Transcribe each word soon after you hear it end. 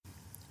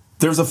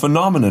There's a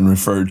phenomenon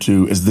referred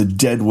to as the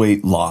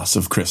deadweight loss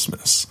of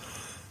Christmas.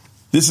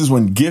 This is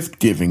when gift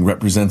giving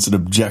represents an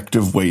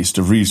objective waste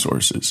of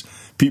resources.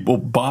 People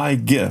buy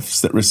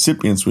gifts that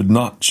recipients would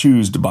not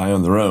choose to buy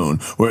on their own,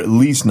 or at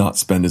least not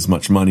spend as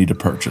much money to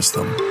purchase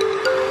them.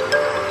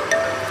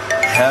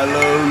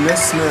 Hello,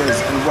 listeners,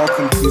 and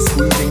welcome to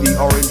Squeezing the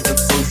Orange of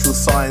Social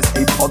Science,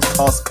 a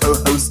podcast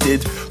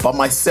co-hosted by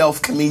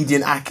myself,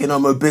 comedian Akin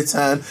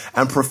Omobitan,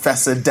 and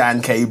Professor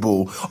Dan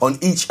Cable. On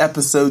each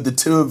episode, the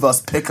two of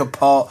us pick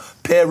apart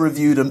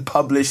peer-reviewed and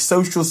published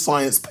social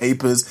science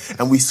papers,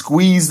 and we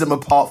squeeze them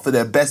apart for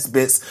their best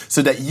bits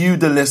so that you,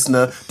 the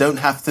listener, don't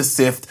have to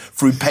sift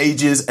through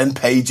pages and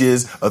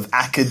pages of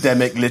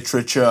academic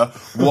literature.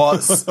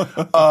 What's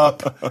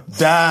up,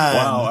 Dan?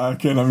 Wow,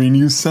 Akin, I mean,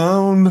 you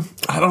sound,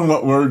 I don't know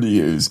what word to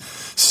use,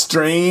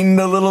 strained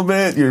a little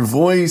bit, your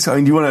voice. I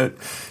mean, do you want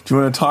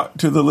to talk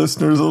to the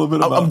listeners a little bit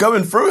about? I'm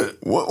going through it.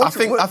 I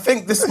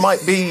think this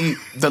might be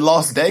the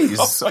last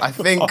days. I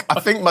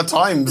think my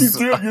time's.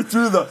 You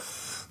through the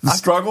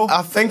struggle?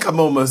 I think I'm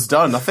almost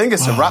done. I think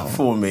it's a wrap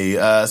for me.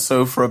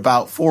 So for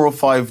about 4 or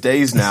 5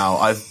 days now,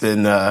 I've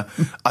been at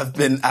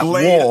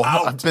war.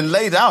 I've been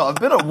laid out. I've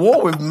been at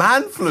war with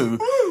man flu.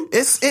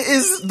 It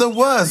is the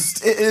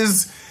worst. It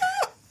is.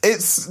 I'm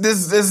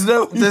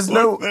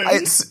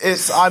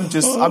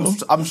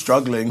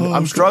struggling.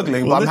 I'm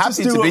struggling, but I'm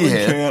happy to be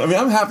here. I mean,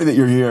 I'm happy that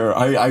you're here.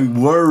 I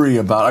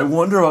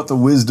wonder about the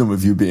wisdom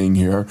of you being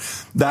here.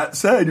 That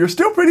said, you're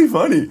still pretty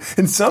funny.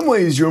 In some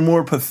ways, you're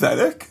more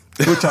pathetic,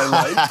 which I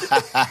like.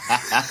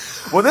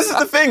 Well, this is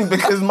the thing,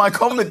 because my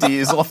comedy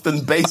is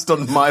often based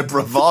on my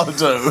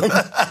bravado.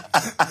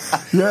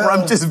 Where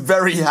I'm just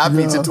very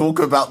happy to talk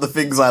about the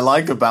things I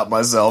like about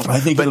myself. I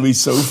think it'll be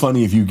so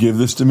funny if you give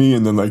this to me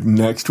and then like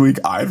next week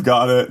I've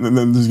got it, and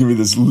then there's going to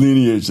be this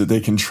lineage that they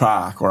can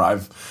track where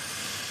I've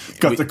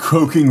got the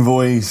croaking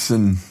voice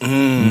and...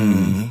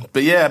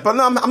 But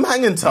I'm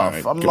hanging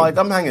tough. Right,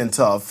 I'm hanging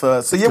tough.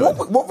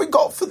 What we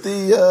got for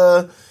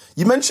the...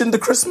 You mentioned the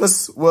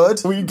Christmas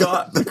word. We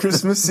got the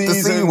Christmas season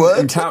the C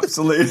word.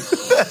 Encapsulated.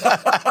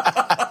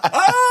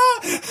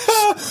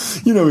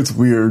 You know, it's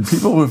weird.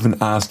 People have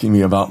been asking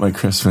me about my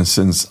Christmas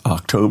since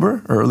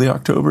October, early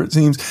October, it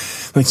seems.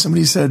 Like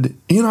somebody said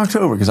in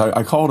October, because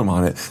I called them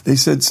on it. They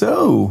said,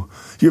 so,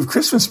 you have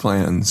Christmas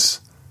plans?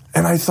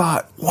 And I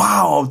thought,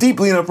 wow,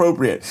 deeply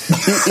inappropriate.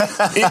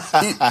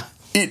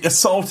 It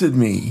assaulted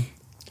me.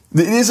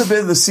 It is a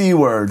bit of the C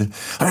word.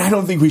 I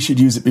don't think we should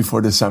use it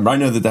before December. I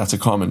know that that's a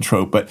common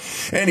trope. But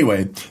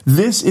anyway,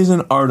 this is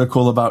an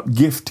article about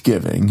gift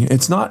giving.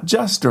 It's not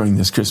just during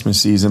this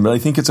Christmas season, but I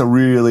think it's a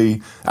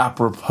really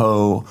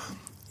apropos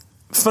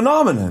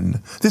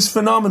phenomenon. This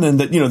phenomenon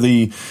that, you know,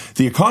 the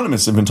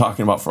economists have been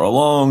talking about for a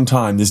long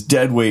time, this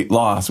deadweight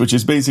loss, which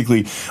is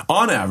basically,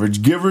 on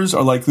average, givers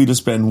are likely to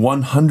spend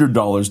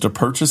 $100 to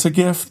purchase a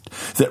gift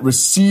that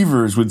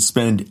receivers would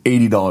spend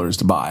 $80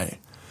 to buy.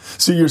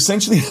 So you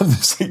essentially have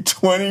this like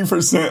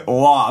 20%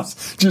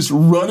 loss just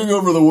running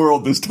over the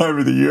world this time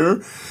of the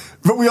year.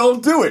 But we all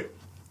do it.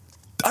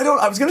 I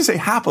was going to say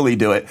happily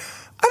do it.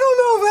 I don't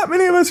know if that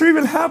many of us are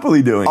even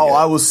happily doing it.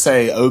 I will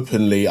say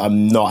openly,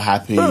 I'm not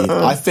happy.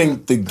 I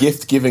think the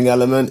gift-giving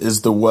element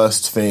is the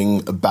worst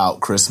thing about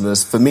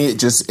Christmas. For me,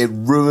 it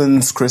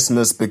ruins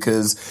Christmas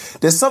because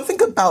there's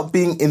something about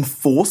being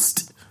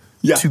enforced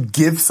to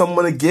give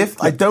someone a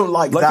gift. I don't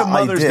like that idea. Like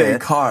a Mother's Day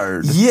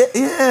card. Yeah.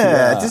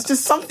 There's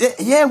just something,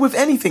 with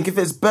anything, if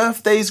it's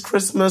birthdays,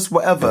 Christmas,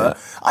 whatever.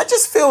 I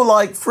just feel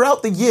like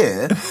throughout the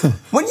year,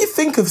 when you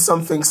think of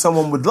something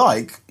someone would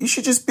like, you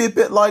should just be a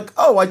bit like,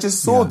 oh, I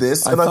just saw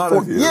this and I thought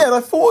of you. And I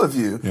thought of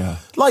you. Yeah.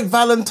 Like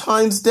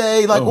Valentine's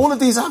Day, all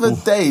of these other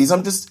days,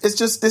 it's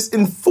just this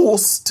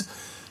enforced,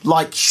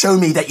 like, show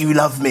me that you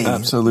love me.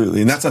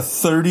 Absolutely. And that's a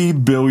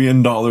 $30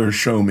 billion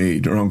show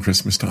me around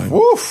Christmas time.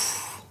 Woof.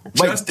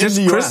 Just in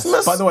the US.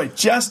 Christmas? By the way,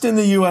 just in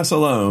the US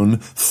alone,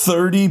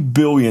 $30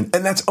 billion.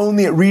 And that's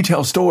only at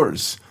retail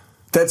stores.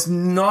 That's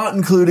not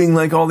including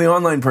like all the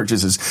online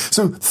purchases.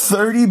 So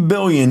 $30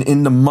 billion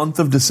in the month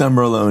of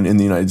December alone in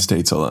the United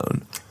States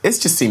alone. It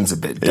just seems a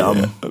bit dumb.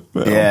 And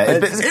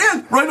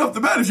right off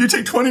the bat, if you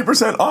take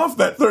 20% off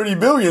that $30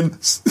 billion,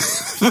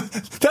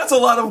 that's a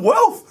lot of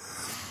wealth.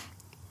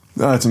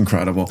 That's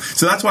incredible.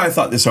 So that's why I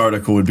thought this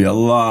article would be a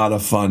lot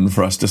of fun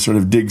for us to sort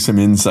of dig some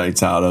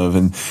insights out of.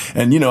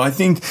 And you know, I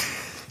think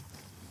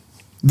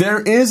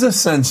there is a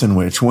sense in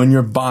which when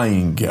you're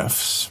buying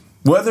gifts,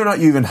 whether or not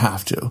you even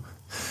have to,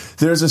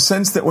 there's a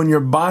sense that when you're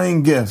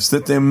buying gifts,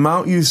 that the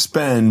amount you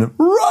spend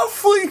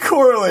roughly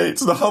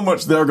correlates to how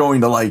much they're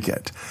going to like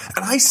it.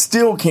 And I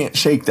still can't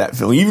shake that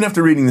feeling, even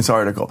after reading this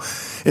article.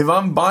 If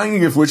I'm buying a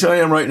gift, which I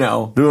am right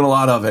now, doing a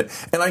lot of it,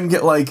 and I can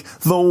get like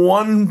the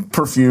one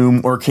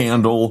perfume or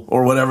candle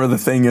or whatever the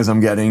thing is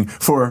I'm getting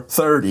for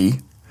 $30,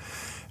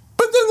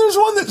 but then there's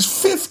one that's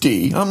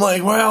 $50. I'm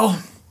like,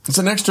 well, it's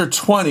an extra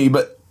 $20,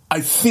 but I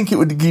think it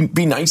would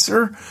be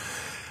nicer.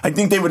 I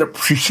think they would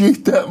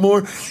appreciate that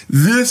more.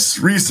 This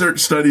research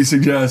study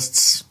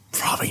suggests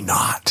probably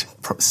not.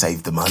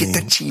 save the money.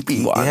 Get the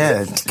cheapy one.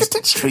 Yeah, Get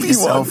the cheapy treat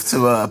yourself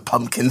one. to a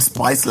pumpkin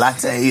spice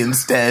latte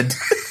instead.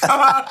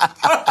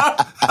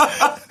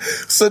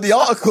 So the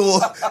article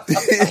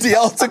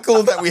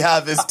that we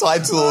have is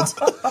titled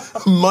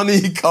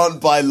 "Money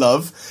Can't Buy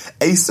Love: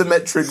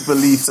 Asymmetric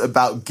Beliefs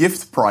About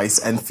Gift Price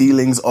and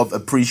Feelings of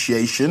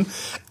Appreciation,"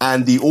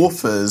 and the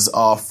authors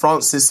are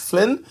Francis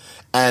Flynn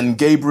and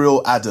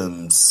Gabriel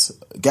Adams.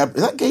 Is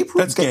that Gabriel?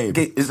 That's Gabe.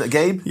 Is that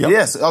Gabe? Yep.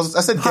 Yes, I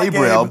said Hi,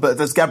 Gabriel, Gabe. but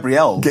that's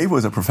Gabrielle. Gabe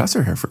was a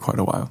professor here for quite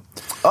a while.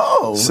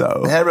 Oh,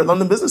 So- here at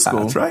London Business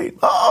School. That's right.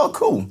 Oh,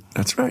 cool.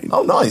 That's right.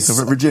 Oh, nice.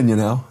 Over at Virginia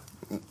now.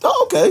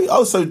 Oh, okay.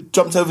 Oh, so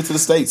jumped over to the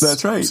States.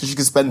 That's right. So she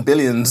can spend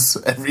billions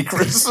every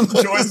Christmas.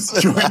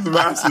 Join the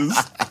masses.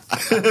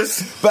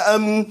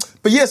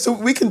 But yeah, so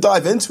we can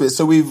dive into it.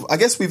 So I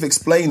guess we've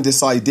explained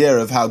this idea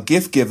of how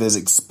gift givers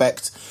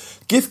expect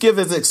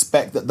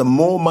that the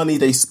more money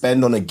they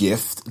spend on a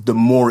gift, the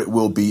more it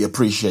will be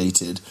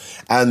appreciated.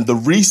 And the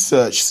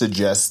research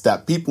suggests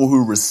that people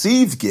who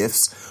receive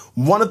gifts,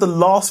 one of the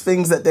last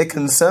things that they're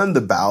concerned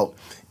about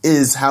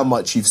is how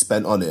much you've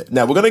spent on it.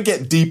 Now, we're going to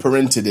get deeper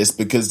into this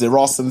because there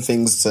are some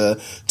things to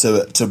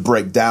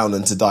break down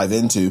and to dive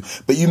into.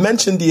 But you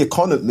mentioned the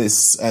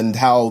economists and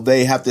how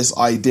they have this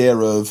idea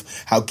of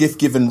how gift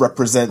giving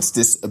represents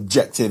this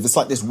objective. It's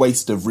like this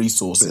waste of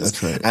resources.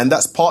 That's right. And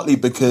that's partly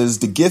because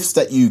the gifts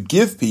that you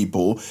give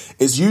people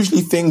is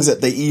usually things that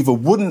they either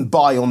wouldn't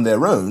buy on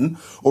their own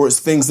or it's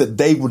things that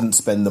they wouldn't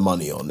spend the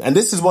money on. And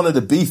this is one of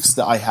the beefs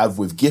that I have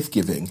with gift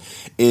giving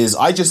is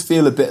I just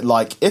feel a bit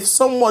like if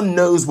someone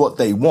knows what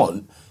they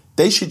want,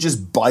 they should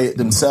just buy it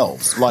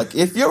themselves. Like,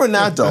 if you're an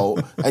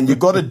adult and you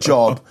got a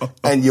job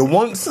and you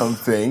want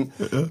something,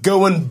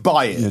 go and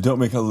buy it. Yeah, don't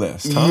make a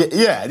list, huh?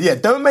 Yeah.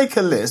 Don't make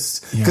a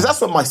list. Because that's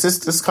what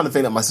this kind of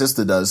thing that my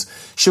sister does.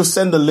 She'll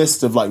send a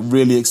list of, like,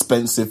 really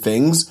expensive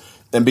things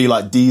and be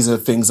like, these are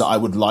things that I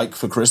would like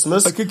for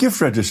Christmas. Like a gift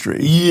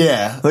registry.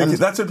 Yeah. Like,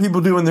 that's what people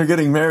do when they're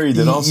getting married.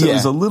 That also Yeah.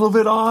 is a little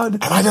bit odd.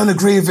 And I don't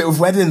agree with it with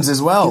weddings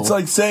as well. It's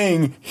like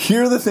saying,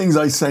 here are the things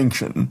I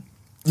sanction.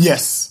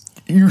 Yes.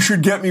 You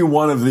should get me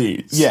one of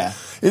these. Yeah.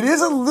 It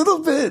is a little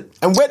bit.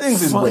 And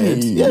weddings is funny.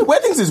 weird. Yeah,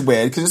 weddings is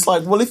weird because it's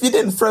like, well, if you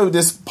didn't throw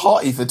this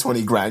party for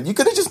 20 grand, you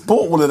could have just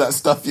bought all of that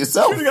stuff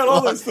yourself. You could have got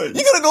all those things.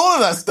 You could have got all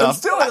of that stuff. And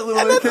still had a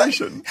little then,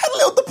 vacation. had a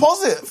little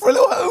deposit for a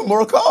little home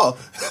or a car.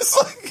 It's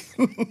like,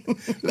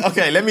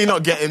 okay, let me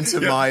not get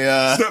into my.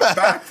 Step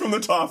back from the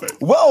topic.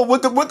 Well,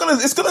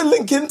 it's gonna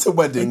link into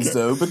weddings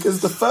though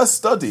because the first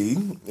study.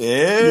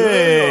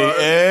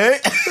 I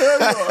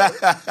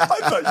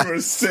thought you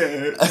were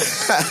sick.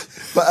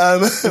 But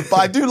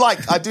I do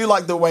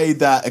like the way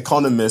that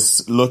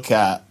economists look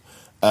at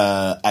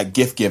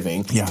gift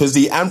giving because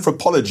the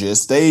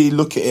anthropologists, they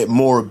look at it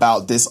more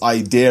about this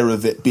idea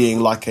of it being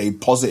like a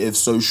positive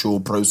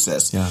social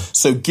process. Yeah.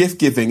 So gift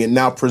giving, it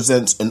now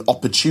presents an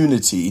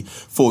opportunity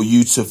for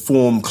you to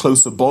form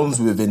closer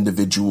bonds with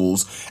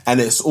individuals, and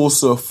it's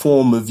also a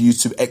form of you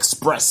to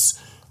express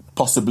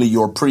possibly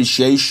your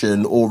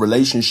appreciation or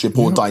relationship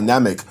or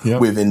dynamic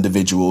with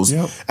individuals.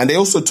 Yep. And they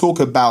also talk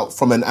about,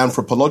 from an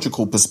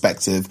anthropological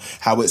perspective,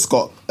 how it's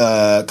got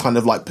kind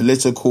of like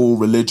political,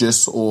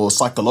 religious or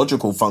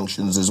psychological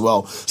functions as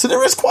well. So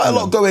there is quite a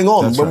lot going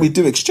on when we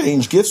do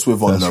exchange gifts with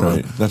one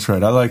another. That's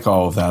right. I like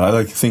all of that. I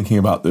like thinking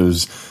about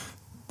the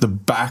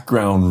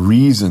background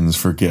reasons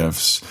for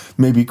gifts,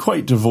 maybe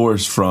quite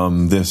divorced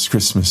from this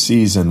Christmas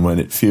season when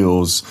it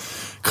feels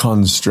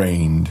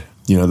constrained.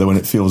 When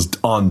it feels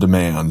on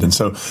demand. And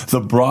so the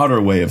broader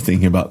way of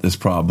thinking about this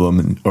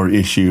problem or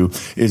issue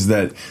is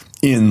that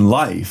in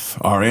life,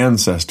 our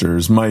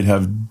ancestors might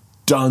have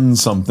done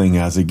something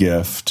as a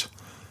gift,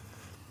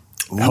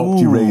 helped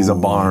you raise a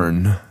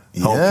barn,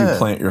 helped you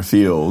plant your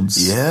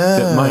fields,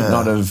 that might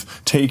not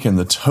have taken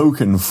the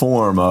token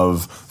form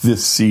of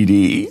this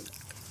CD.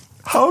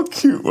 How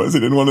cute was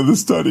it in one of the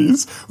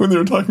studies when they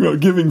were talking about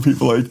giving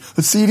people like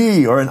a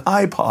CD or an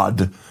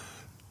iPod?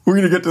 We're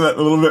going to get to that in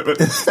a little bit,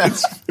 but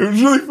it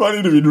was really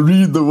funny to me to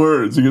read the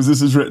words because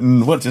this is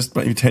written, just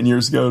maybe 10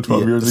 years ago,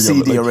 12 years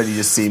ago. CD already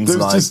just seems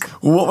like...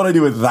 what would I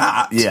do with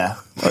that? Yeah.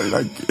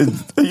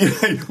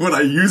 When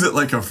I use it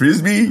like a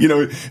Frisbee,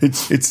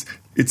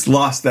 it's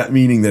lost that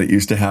meaning that it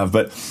used to have.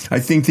 But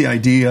I think the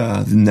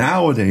idea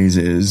nowadays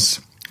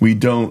is we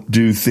don't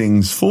do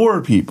things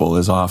for people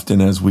as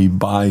often as we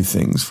buy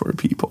things for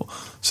people.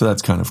 So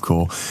that's kind of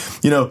cool.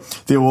 The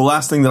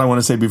last thing that I want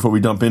to say before we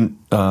dump in,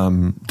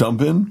 to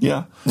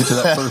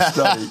that first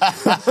study.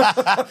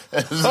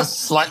 It was a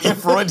slightly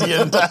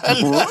Freudian.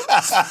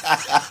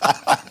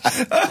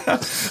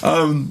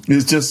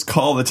 Is just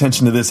call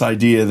attention to this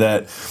idea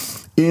that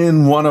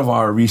in one of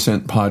our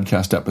recent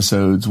podcast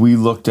episodes, we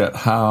looked at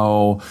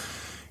how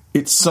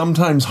it's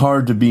sometimes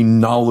hard to be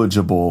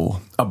knowledgeable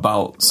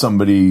about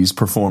somebody's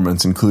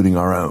performance, including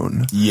our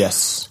own.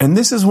 Yes. And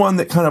this is one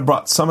that kind of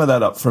brought some of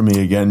that up for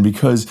me again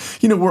because,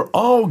 we're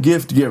all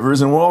gift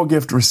givers and we're all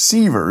gift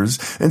receivers.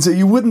 And so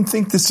you wouldn't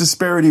think this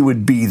disparity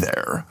would be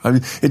there. I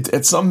mean,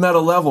 at some meta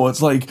level,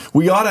 it's like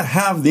we ought to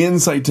have the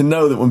insight to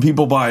know that when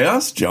people buy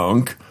us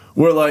junk,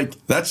 we're like,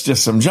 that's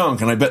just some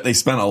junk, and I bet they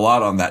spent a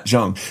lot on that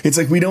junk. It's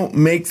like we don't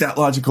make that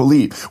logical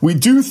leap. We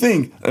do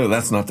think, oh,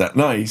 that's not that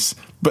nice,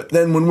 but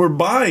then when we're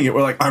buying it,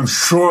 we're like, I'm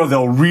sure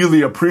they'll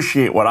really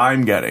appreciate what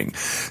I'm getting.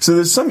 So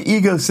there's some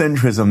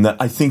egocentrism that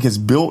I think is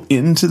built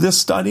into this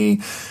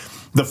study,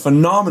 the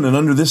phenomenon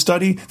under this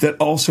study that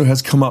also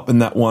has come up in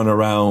that one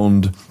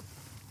around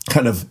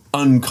kind of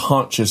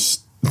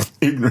unconscious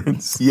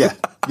ignorance. Yeah.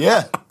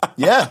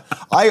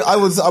 I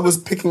was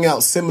picking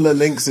out similar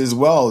links as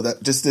well.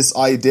 That just this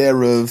idea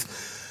of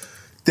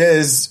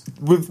there's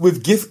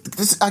with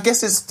gift. I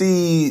guess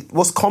it's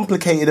what's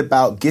complicated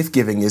about gift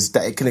giving is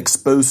that it can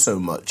expose so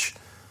much.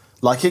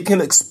 Like it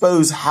can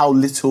expose how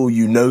little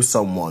you know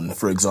someone,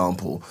 for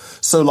example.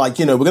 So like,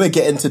 we're going to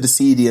get into the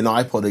CD and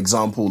iPod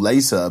example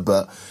later,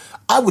 but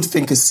I would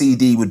think a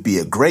CD would be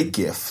a great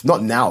gift.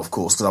 Not now, of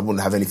course, because I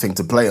wouldn't have anything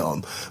to play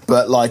on.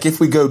 But like if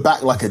we go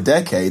back like a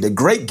decade, a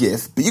great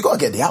gift, but you got to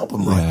get the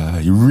album right. Yeah,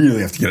 you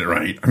really have to get it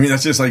right. I mean,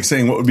 that's just like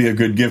saying what would be a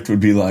good gift would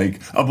be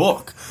like a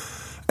book.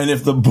 And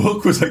if the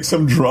book was like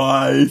some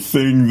dry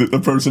thing that the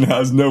person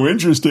has no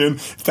interest in,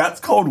 that's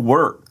called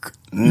work.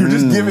 You're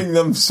just giving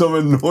them some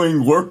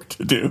annoying work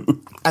to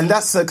do. And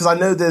that's because I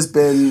know there's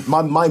been...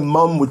 My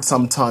mum would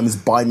sometimes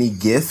buy me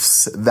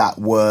gifts that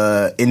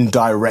were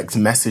indirect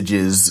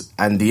messages,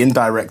 and the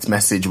indirect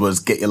message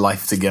was, get your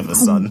life together,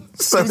 son.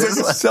 So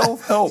it's like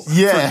self-help for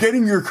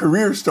getting your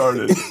career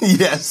started.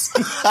 Yes.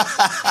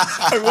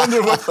 I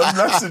wonder what the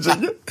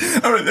messaging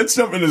is. All right, let's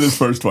jump into this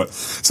first one.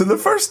 So the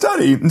first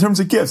study, in terms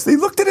of gifts, they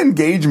looked at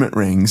engagement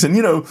rings. And,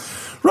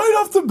 right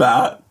off the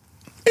bat,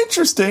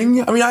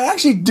 interesting. I mean, I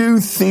actually do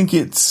think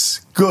it's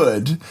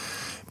good,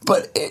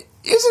 but it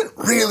isn't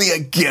really a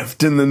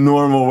gift in the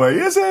normal way,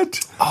 is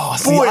it? Oh,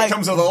 see, boy, it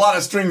comes with a lot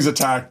of strings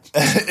attached.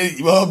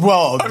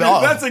 well, I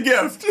mean, that's a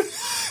gift.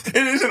 It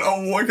isn't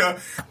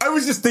I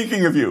was just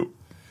thinking of you.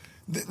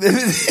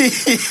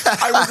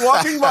 I was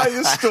walking by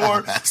this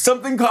store,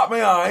 something caught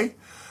my eye.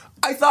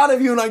 I thought of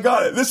you and I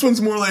got it. This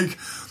one's more like,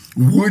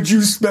 would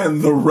you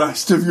spend the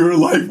rest of your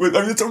life with?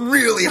 I mean, it's a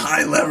really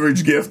high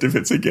leverage gift if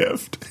it's a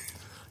gift.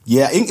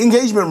 Yeah,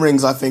 engagement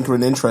rings I think are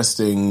an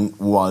interesting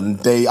one.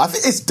 I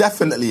think it's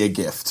definitely a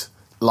gift.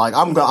 Like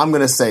I'm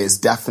going to say it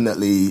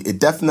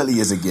definitely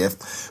is a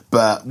gift.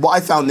 But what I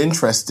found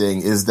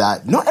interesting is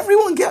that not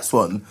everyone gets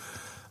one.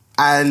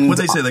 And what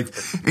they say, like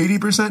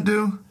 80%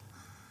 do?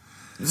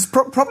 It's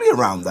probably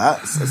around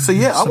that. So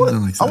yeah, I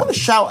want to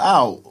shout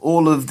out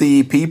all of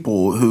the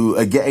people who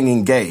are getting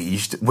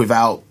engaged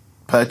without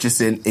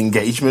purchasing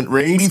engagement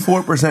rings.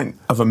 84%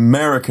 of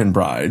American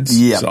brides,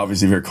 so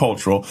obviously very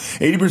cultural,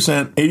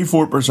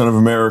 84% of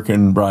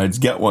American brides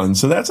get one.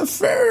 So that's a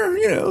fair,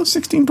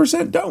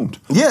 16% don't.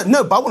 Yeah,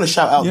 no, but I want to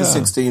shout out the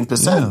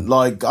 16%. Yeah.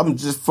 Like, I'm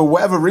just, for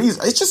whatever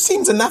reason, it just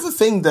seems another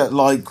thing that,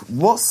 like,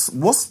 what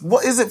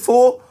is it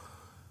for?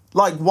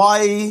 Like,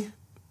 why,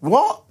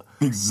 what?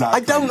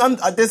 Exactly. I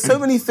don't, there's so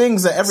many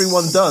things that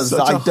everyone does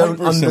that I don't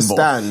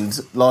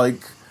understand.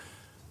 Like,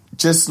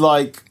 just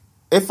like,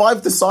 if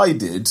I've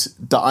decided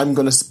that I'm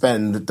going to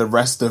spend the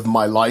rest of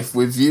my life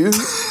with you,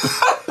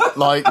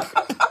 like...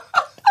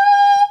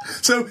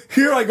 So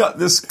here I got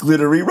this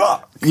glittery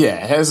rock.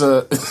 Yeah, here's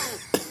a...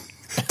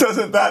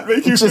 Doesn't that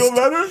make you feel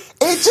better?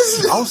 It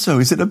just... Also,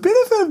 is it a bit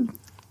of an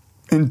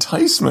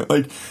enticement?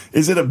 Like,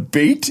 is it a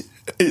bait?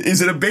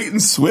 Is it a bait and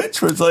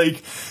switch where it's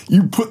like,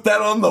 you put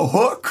that on the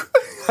hook?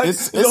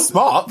 It's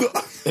smart.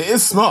 It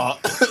is smart.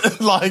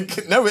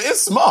 Like, no, it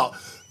is smart.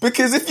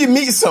 Because if you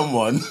meet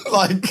someone,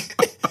 like...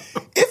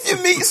 If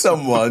you meet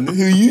someone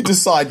who you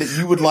decide that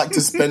you would like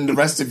to spend the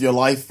rest of your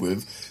life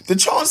with, the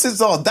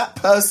chances are that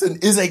person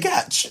is a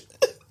catch.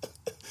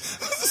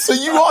 So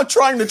you are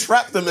trying to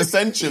trap them,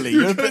 essentially.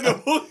 You're trying to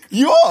hook.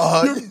 You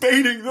are. You're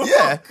baiting them.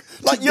 Yeah.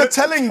 Like you're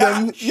telling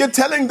them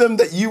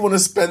that you want to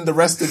spend the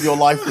rest of your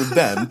life with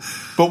them,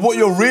 but what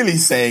you're really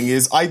saying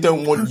is, I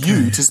don't want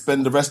you to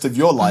spend the rest of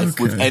your life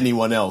with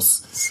anyone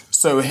else.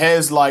 So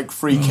here's like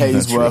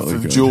 3K's worth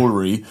of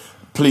jewelry.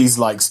 Please,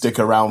 like, stick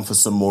around for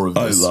some more of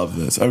this. I love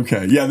this.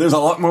 Okay. Yeah, there's a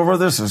lot more where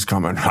this is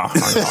coming. Oh, my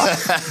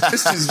God.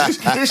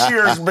 This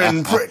year's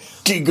been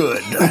pretty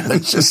good.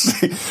 Let's just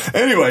say.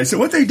 Anyway, so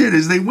what they did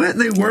is they went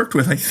and they worked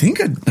with, I think,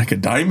 a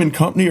diamond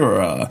company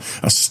or a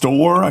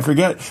store. I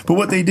forget. But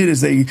what they did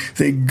is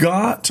they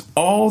got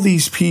all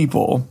these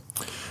people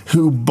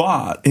who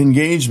bought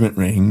engagement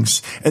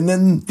rings. And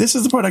then this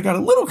is the part I got a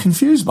little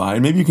confused by,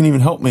 and maybe you can even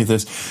help me with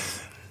this.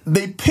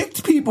 They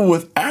picked people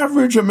with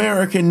average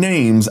American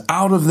names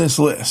out of this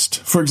list.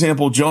 For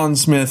example, John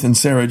Smith and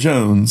Sarah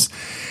Jones.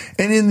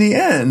 And in the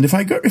end, if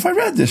I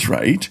read this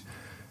right,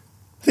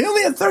 they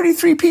only had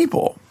 33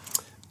 people.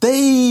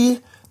 They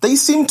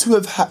seem to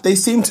have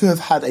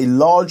had a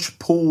large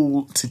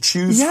pool to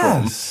choose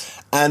from.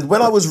 And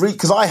when I was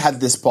because I had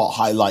this part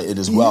highlighted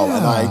as well,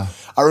 and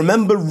I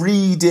remember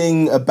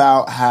reading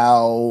about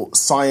how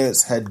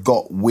science had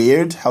got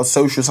weird, how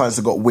social science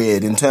had got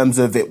weird in terms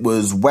of it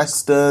was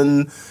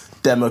Western,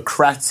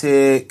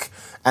 democratic,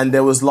 and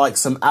there was like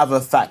some other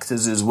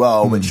factors as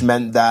well, which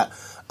meant that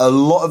a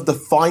lot of the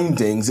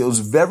findings, it was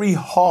very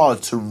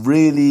hard to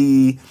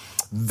really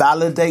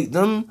validate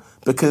them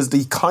because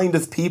the kind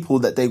of people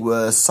that they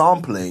were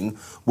sampling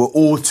were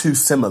all too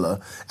similar.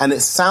 And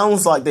it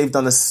sounds like they've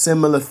done a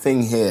similar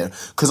thing here,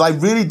 because I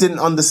really didn't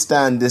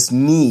understand this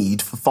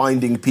need for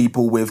finding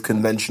people with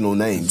conventional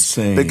names.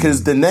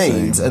 Because the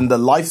names and the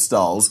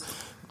lifestyles,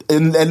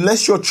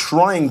 unless you're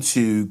trying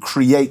to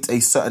create a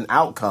certain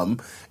outcome,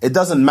 it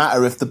doesn't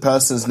matter if the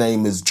person's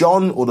name is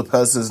John or the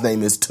person's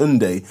name is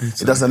Tunde.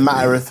 Exactly. It doesn't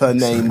matter if her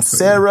name's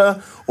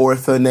Sarah or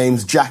if her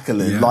name's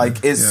Jacqueline. I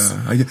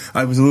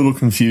was a little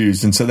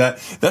confused, and so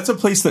that's a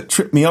place that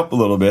tripped me up a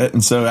little bit.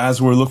 And so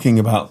as we're looking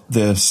about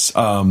this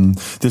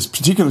this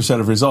particular set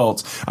of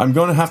results, I'm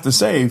going to have to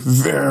say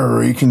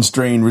very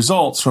constrained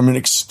results from an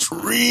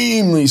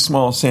extremely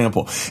small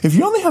sample. If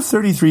you only have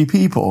 33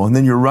 people and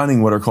then you're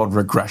running what are called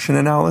regression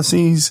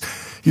analyses,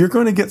 you're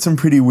going to get some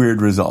pretty weird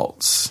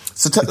results.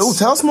 So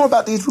tell us more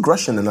about these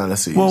regression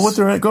analyses. Well, what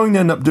they're going to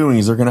end up doing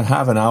is they're going to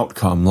have an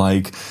outcome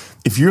like,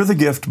 if you're the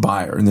gift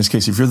buyer, in this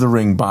case, if you're the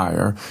ring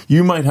buyer,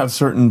 you might have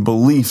certain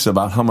beliefs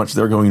about how much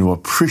they're going to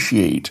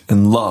appreciate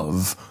and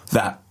love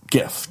that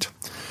gift.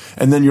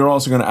 And then you're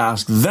also going to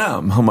ask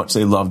them how much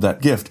they love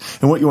that gift.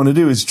 And what you want to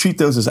do is treat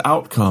those as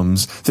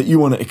outcomes that you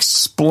want to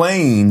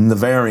explain the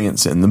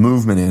variance in, the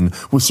movement in,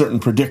 with certain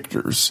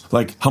predictors,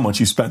 like how much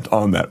you spent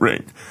on that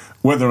ring,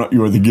 whether or not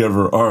you are the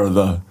giver or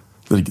the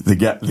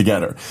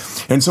getter.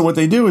 And so what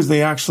they do is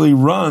they actually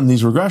run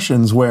these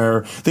regressions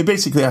where they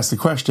basically ask the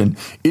question,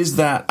 is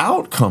that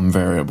outcome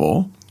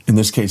variable, in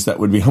this case that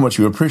would be how much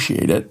you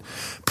appreciate it,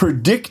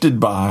 predicted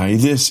by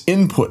this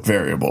input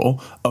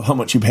variable of how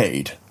much you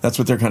paid? That's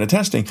what they're kind of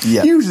testing.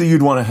 Yeah. Usually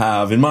you'd want to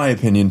have, in my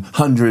opinion,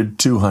 100,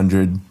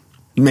 200,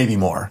 maybe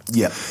more.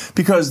 Yeah.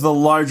 Because the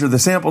larger the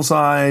sample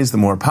size, the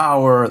more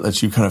power, it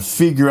lets you kind of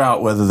figure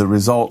out whether the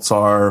results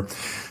are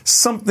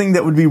something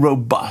that would be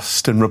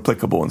robust and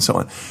replicable and so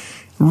on.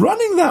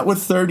 Running that with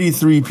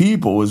 33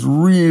 people was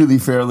really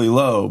fairly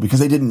low because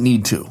they didn't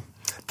need to.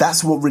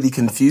 That's what really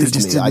confused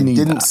me. I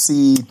didn't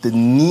see the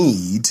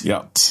need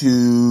to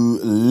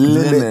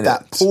limit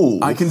that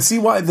pool. I can see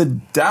why the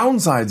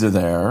downsides are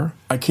there.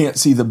 I can't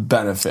see the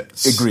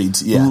benefits. Agreed.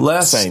 Yeah.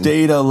 Less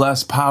data,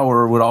 less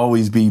power would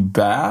always be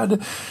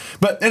bad.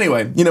 But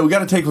anyway, we got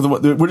to take with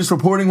what we're just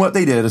reporting what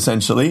they did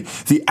essentially.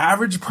 The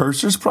average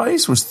purchase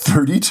price was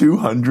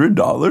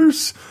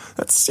 $3,200.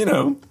 That's,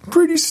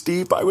 pretty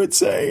steep, I would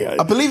say.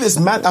 I believe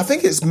I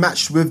think it's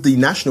matched with the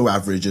national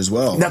average as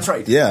well. That's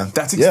right. Yeah.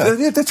 That's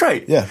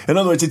right. Yeah. In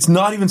other words, it's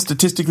not even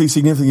statistically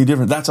significantly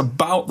different. That's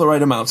about the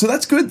right amount. So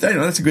that's good.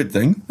 That's a good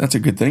thing. That's a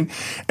good thing.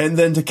 And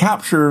then to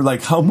capture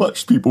how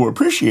much people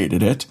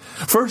appreciated it,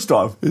 first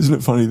off, isn't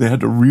it funny? They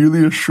had to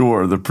really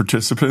assure the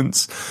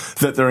participants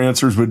that their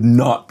answers would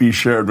not be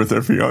shared with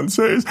their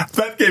fiancés.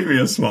 That gave me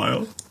a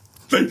smile.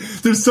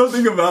 There's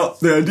something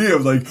about the idea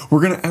of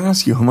we're going to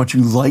ask you how much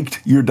you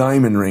liked your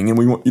diamond ring and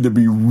we want you to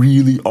be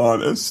really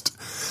honest.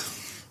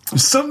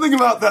 There's something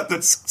about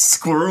that's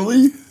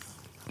squirrely.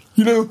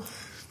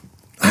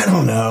 I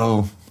don't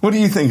know. What do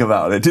you think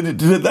about it? Did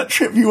that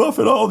trip you up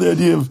at all? The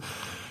idea of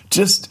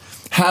just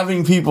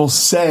having people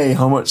say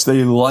how much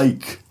they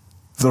like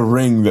the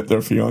ring that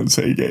their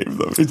fiancé gave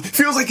them. It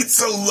feels like it's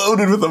so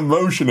loaded with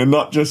emotion and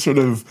not just sort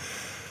of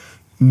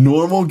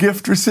normal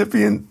gift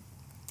recipient.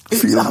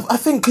 I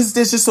think because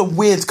there's just a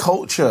weird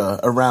culture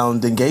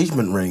around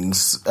engagement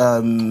rings.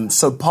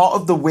 So part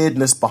of the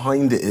weirdness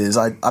behind it is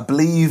I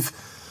believe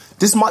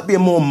this might be a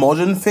more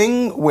modern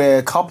thing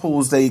where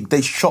couples,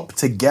 they shop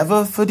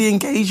together for the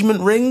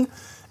engagement ring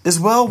as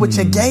well, which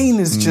again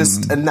is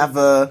just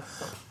another...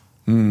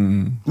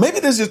 Maybe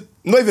there's just...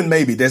 Not even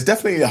maybe. There's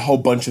definitely a whole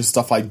bunch of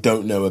stuff I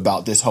don't know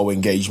about this whole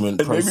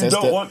engagement process. Maybe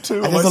don't want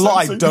to. And there's a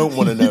lot I don't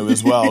want to know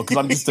as well, because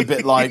I'm just a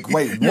bit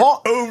wait,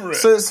 what? Over it.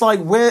 So it's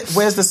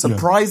where's the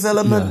surprise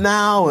element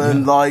now?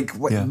 And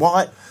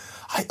why?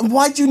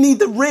 Why do you need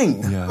the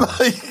ring? Yeah.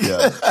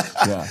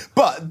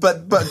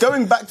 But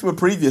going back to a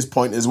previous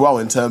point as well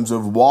in terms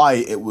of why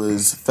it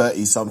was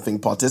 30-something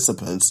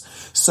participants.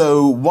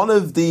 So one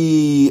of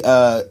the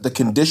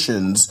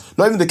conditions,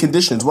 not even the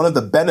conditions, one of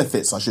the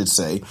benefits, I should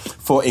say,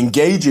 for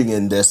engaging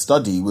in their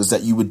study was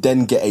that you would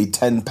then get a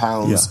 £10.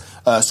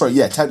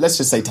 Let's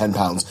just say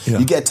 £10. Yeah.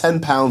 You get a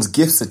 £10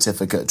 gift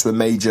certificate to a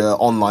major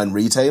online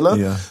retailer.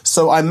 Yeah.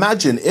 So I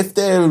imagine if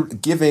they're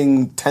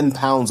giving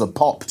 £10 a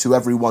pop to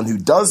everyone who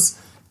does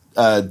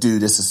do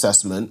this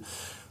assessment,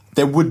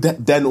 they would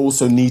then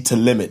also need to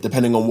limit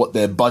depending on what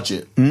their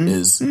budget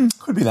is.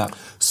 Could be that.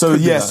 So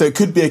so it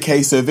could be a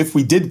case of if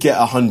we did get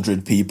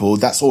 100 people,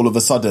 that's all of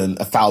a sudden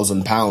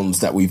 £1,000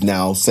 that we've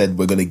now said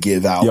we're going to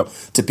give out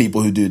to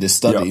people who do this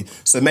study.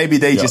 So maybe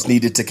they just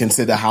needed to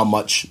consider how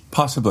much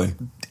possibly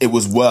it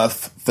was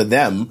worth for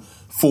them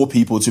for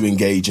people to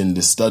engage in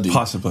this study.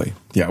 Possibly.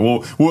 Yeah,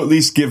 we'll at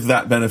least give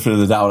that benefit of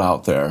the doubt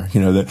out there.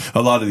 You know, that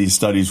a lot of these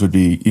studies would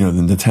be, you know,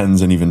 in the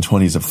tens and even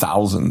 20s of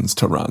thousands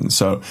to run.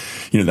 So,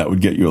 you know, that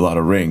would get you a lot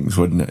of rings,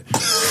 wouldn't it?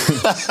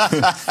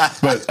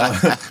 But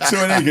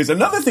so in any case,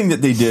 another thing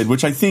that they did,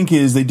 which I think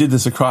is they did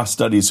this across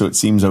studies, so it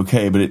seems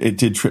okay, but it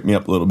did trip me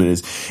up a little bit,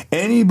 is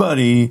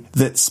anybody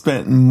that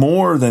spent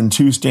more than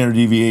 2 standard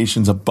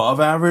deviations above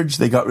average,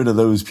 they got rid of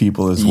those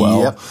people as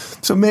well. Yep.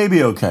 So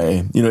maybe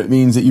okay. You know, it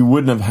means that you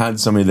wouldn't have had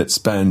somebody that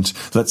spent,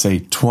 let's say,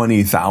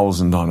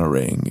 $20,000 on a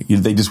ring.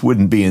 They just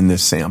wouldn't be in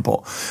this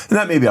sample. And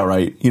that may be all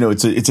right. You know,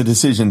 it's a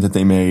decision that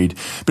they made.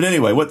 But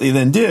anyway, what they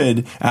then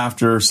did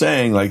after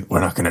saying, like, we're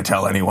not going to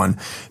tell anyone,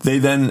 they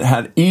then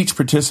had each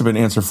participant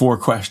answer 4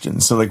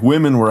 questions. So, like,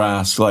 women were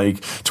asked,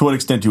 like, to what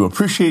extent do you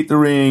appreciate the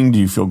ring? Do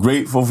you feel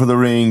grateful for the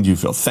ring? Do you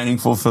feel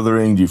thankful for the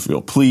ring? Do you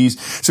feel pleased?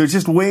 So it's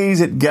just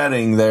ways at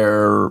getting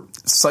their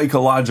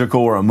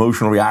psychological or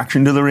emotional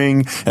reaction to the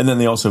ring. And then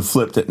they also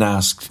flipped it and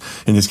asked,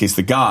 in this case,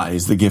 the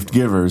guys, the gift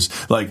givers,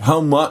 like,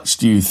 how much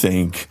do you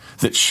think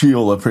that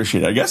she'll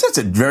appreciate it? I guess that's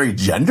a very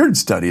gendered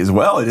study as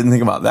well. I didn't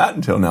think about that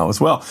until now as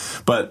well.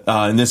 But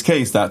in this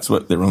case, that's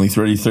what, there were only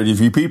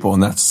 33 people,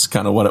 and that's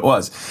kind of what it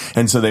was.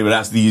 And so they would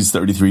ask these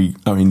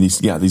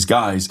these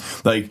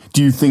guys, like,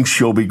 do you think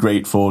she'll be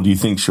grateful? Do you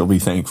think she'll be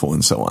thankful?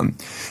 And so on.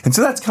 And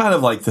so that's kind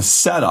of like the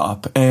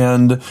setup.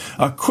 And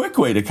a quick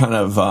way to kind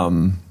of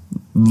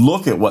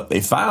look at what they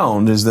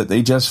found is that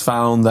they just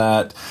found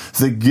that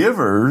the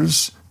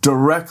givers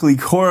directly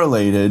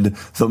correlated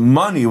the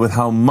money with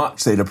how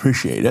much they'd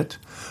appreciate it.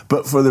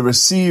 But for the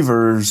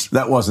receivers,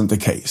 that wasn't the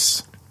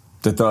case.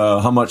 That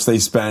how much they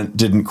spent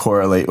didn't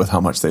correlate with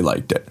how much they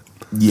liked it.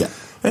 Yeah.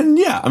 And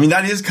yeah, I mean,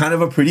 that is kind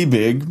of a pretty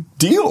big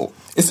deal.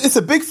 It's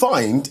a big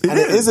find, and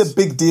it is a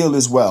big deal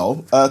as well,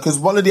 because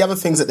one of the other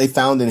things that they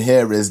found in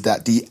here is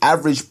that the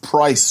average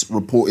price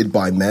reported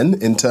by men,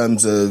 in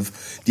terms of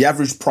the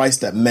average price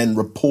that men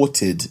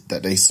reported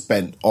that they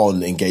spent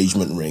on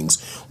engagement rings,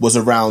 was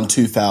around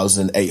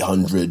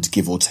 $2,800,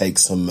 give or take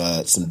some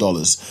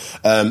dollars.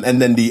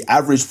 And then the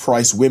average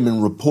price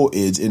women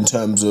reported in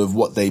terms of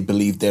what they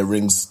believed their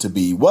rings to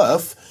be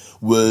worth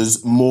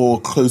was more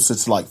closer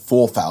to like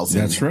 $4,000.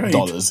 That's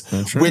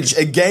right. Which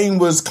again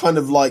was kind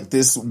of like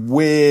this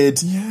weird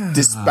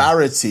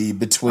disparity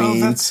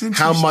between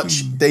how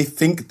much they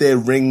think their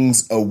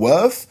rings are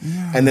worth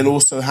and then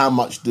also how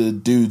much the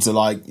dudes are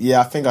like, yeah,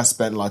 I think I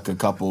spent like a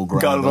couple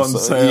grand. Got it on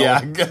sale.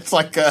 Yeah, it's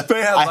like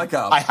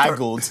I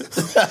haggled.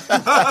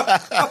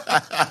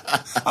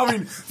 I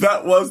mean,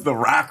 that was the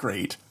rack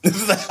rate.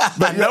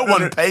 But no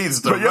one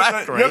pays the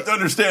rack rate. You have to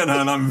understand,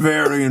 hon, I'm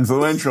very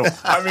influential.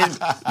 I mean,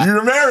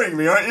 you're marrying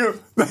me, aren't you?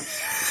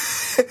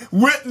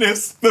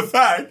 Witness the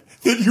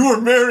fact that you are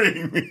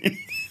marrying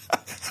me.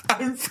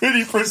 I'm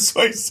pretty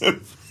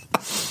persuasive.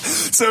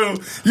 So,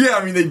 yeah,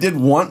 I mean, they did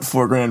want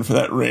 $4,000 for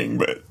that ring,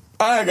 but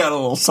I got a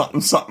little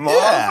something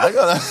off.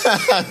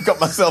 I got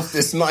myself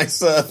this nice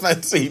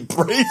fancy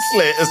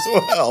bracelet as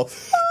well.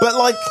 But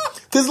like,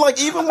 because like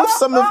even with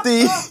some of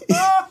the...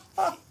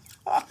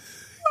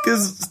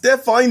 Because their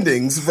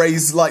findings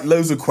raise like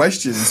loads of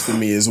questions for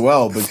me as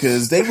well,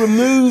 because they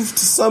removed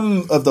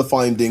some of the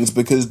findings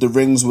because the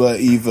rings were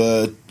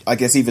either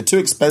too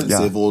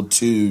expensive or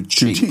too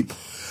cheap.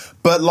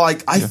 But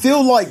like, I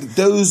feel like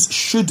those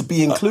should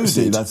be included.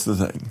 See, that's the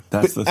thing.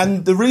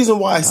 And the reason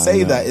why I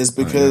say that is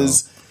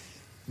because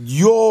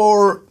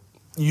you're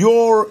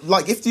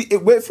like,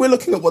 if we're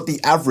looking at what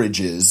the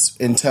average is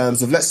in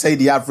terms of, let's say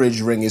the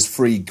average ring is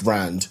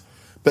 $3,000.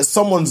 But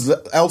someone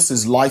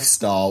else's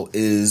lifestyle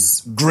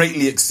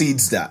greatly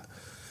exceeds that.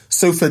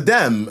 So for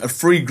them, a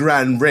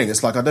 $3,000 ring,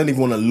 it's like, I don't even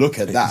want to look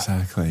at that.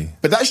 Exactly.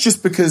 But that's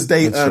just because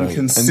they earn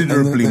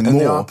considerably more. And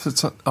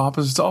the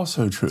opposite's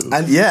also true.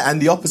 And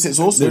the opposite's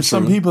also There's true.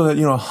 some people that,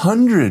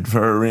 $100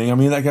 for a ring. I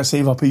mean, that guy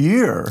save up a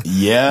year.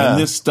 Yeah.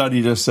 And this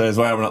study just says,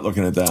 well, we're not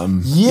looking at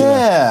them.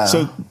 Yeah.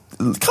 So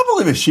a couple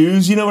of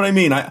issues, you know what I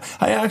mean? I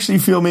actually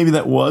feel maybe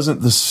that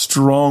wasn't the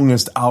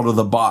strongest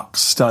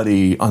out-of-the-box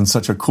study on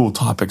such a cool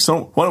topic.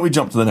 So why don't we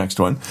jump to the next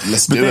one?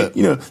 Let's do it.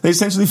 They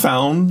essentially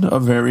found a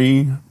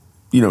very,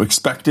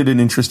 expected and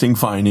interesting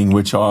finding,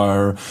 which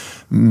are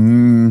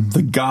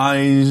the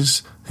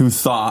guys who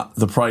thought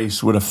the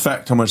price would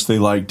affect how much they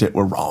liked it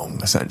were wrong,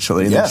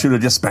 essentially. And they should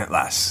have just spent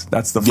less.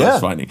 That's the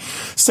first finding.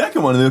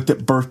 Second one, they looked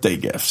at birthday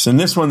gifts. And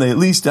this one, they at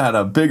least had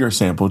a bigger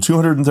sample,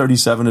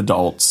 237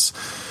 adults.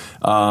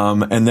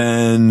 And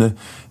then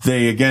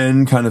they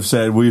again kind of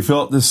said, we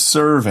fill out this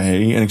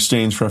survey in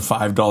exchange for a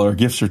 $5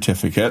 gift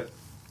certificate.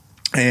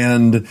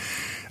 And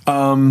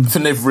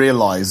they've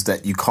realized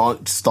that you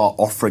can't start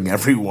offering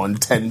everyone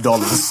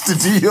 $10 to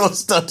do your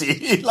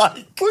study.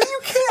 Like, well, you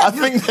can't. I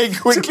think they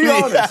quickly. To be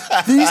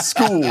honest, these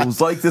schools,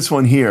 like this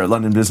one here,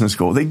 London Business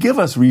School, they give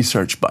us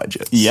research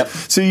budgets. Yep.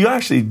 So you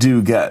actually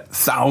do get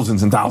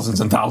thousands and thousands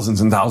and thousands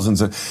and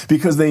thousands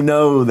because they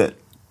know that,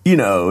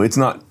 it's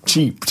not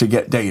cheap to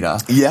get data.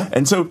 Yeah.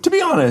 And so, to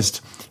be honest,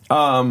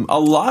 a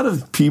lot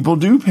of people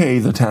do pay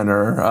the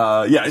tenner.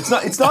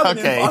 It's not.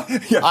 Okay.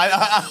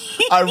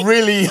 I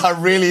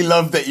really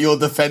love that you're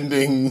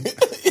defending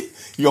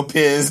your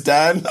peers,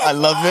 Dan. I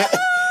love it.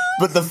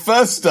 But the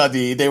first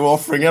study, they were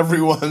offering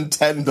everyone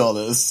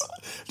 $10.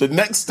 The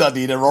next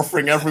study, they're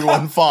offering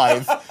everyone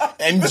 $5.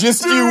 And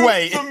just you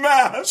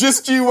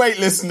wait,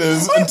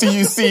 listeners, until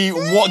you see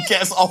what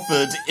gets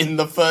offered in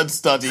the third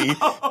study,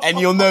 and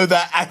you'll know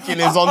that Akin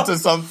is onto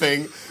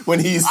something when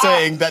he's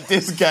saying that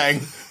this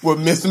gang were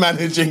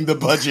mismanaging the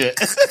budget.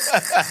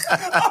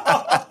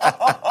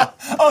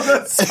 Oh,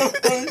 that's so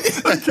funny.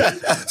 Okay,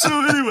 so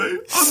anyway,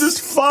 on this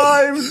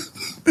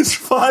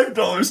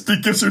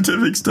 $5 gift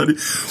certificate study,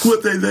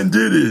 what they then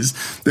did is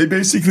they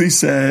basically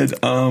said,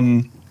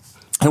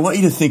 I want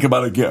you to think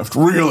about a gift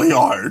really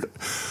hard.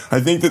 I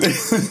think that they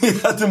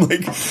had them,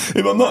 like,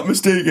 if I'm not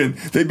mistaken,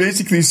 they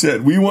basically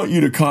said, we want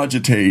you to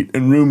cogitate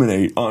and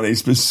ruminate on a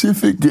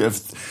specific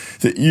gift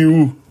that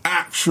you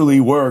actually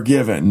were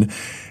given.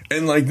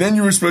 And, like, then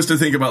you were supposed to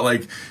think about,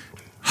 like,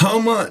 how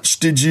much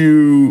did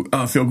you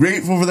feel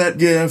grateful for that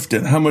gift,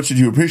 and how much did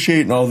you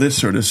appreciate, and all this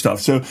sort of stuff.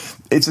 So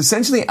it's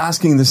essentially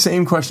asking the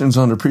same questions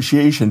on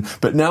appreciation,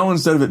 but now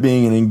instead of it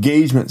being an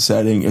engagement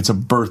setting, it's a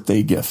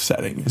birthday gift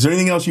setting. Is there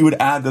anything else you would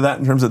add to that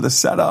in terms of the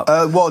setup?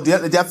 Well, the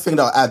other thing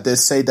that I'll add, they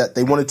say that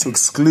they wanted to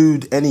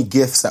exclude any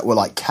gifts that were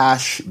like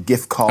cash,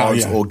 gift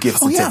cards, or gift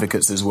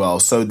certificates as well.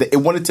 So it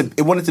wanted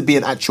to be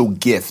an actual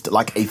gift,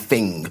 like a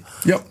thing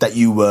that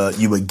you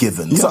were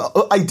given. Yep.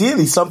 So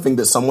ideally, something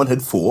that someone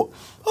had thought,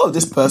 oh,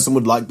 this person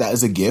would like that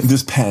as a gift.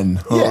 This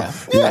pen. Or,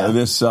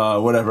 this,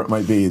 whatever it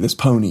might be. This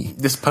pony.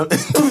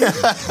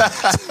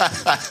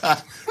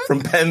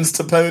 From pens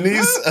to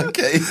ponies?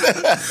 Okay.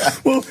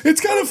 Well, it's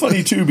kind of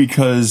funny, too,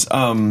 because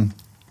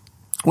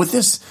with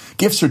this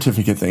gift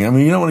certificate thing, I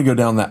mean, you don't want to go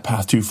down that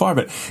path too far,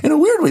 but in a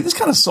weird way, this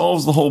kind of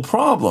solves the whole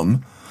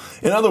problem.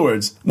 In other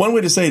words, one way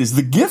to say it is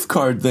the gift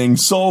card thing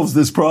solves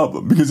this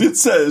problem, because it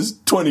says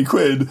 20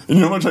 quid, and you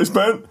know how much I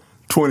spent?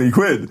 20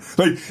 quid.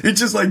 Like, it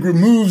just, like,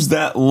 removes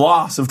that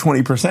loss of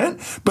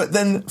 20%. But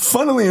then,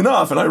 funnily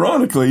enough, and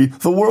ironically,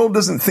 the world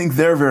doesn't think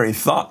they're very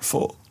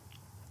thoughtful.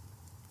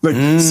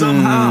 Like,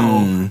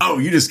 somehow, oh,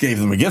 you just gave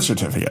them a gift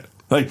certificate.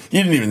 Like,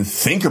 you didn't even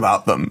think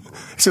about them.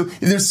 So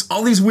there's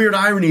all these weird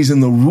ironies in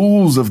the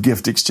rules of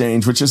gift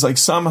exchange, which is like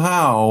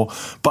somehow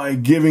by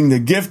giving the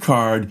gift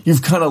card,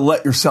 you've kind of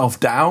let yourself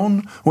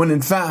down, when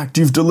in fact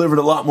you've delivered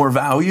a lot more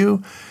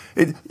value.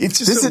 It's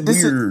just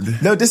weird.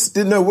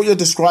 What you're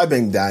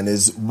describing, Dan,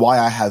 is why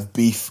I have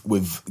beef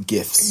with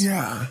gifts.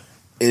 Yeah.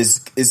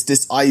 Is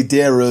this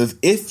idea of,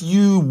 if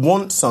you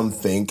want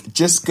something,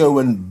 just go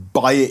and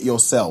buy it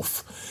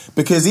yourself.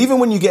 Because even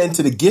when you get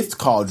into the gift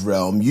card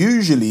realm,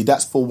 usually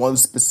that's for one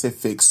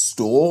specific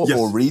store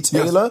or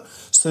retailer.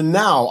 Yes. So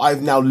now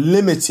I've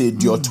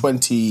limited your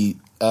 $20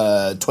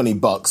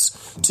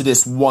 to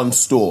this one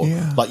store.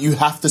 Yeah. Like, you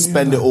have to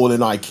spend it all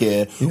in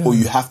IKEA, or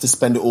you have to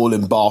spend it all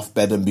in Bath,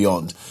 Bed and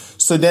Beyond.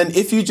 So then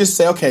if you just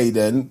say, okay,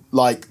 then,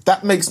 like,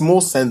 that makes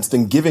more sense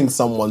than giving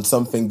someone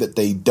something that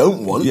they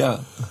don't want.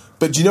 Yeah.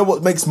 But do you know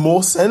what makes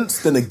more sense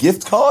than a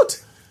gift card?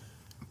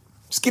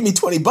 Just give me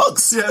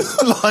 $20. Yeah,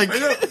 like, I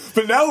know.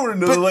 But now we're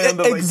into the land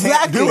of, like,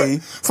 exactly. Can't do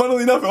it.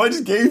 Funnily enough, if I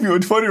just gave you a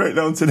 20 right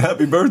now and said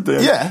happy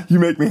birthday, you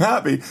make me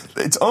happy,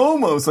 it's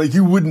almost like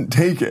you wouldn't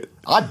take it.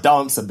 I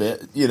dance a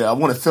bit, I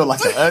want to feel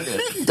like I earned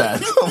it,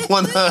 Dad.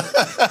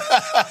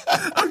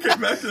 Okay,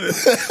 back to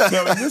this.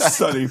 Now, in this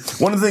study,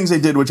 one of the things they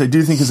did, which I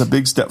do think is a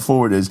big step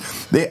forward, is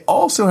they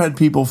also had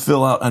people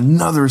fill out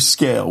another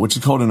scale, which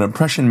is called an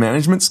impression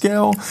management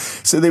scale.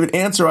 So they would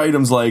answer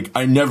items like,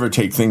 I never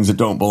take things that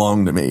don't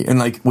belong to me. And,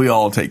 like, we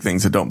all take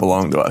things that don't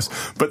belong to us.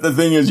 But the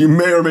thing is, you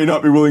may or may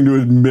not be willing to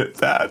admit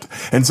that.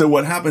 And so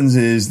what happens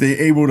is they're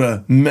able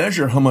to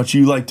measure how much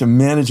you like to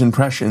manage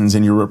impressions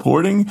in your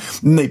reporting,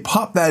 and they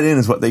pop that in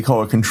as what they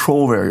call a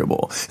control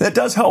variable. That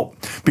does help,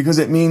 because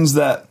it means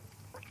that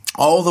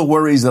all the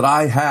worries that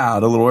I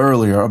had a little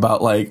earlier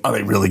about, like, are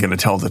they really going to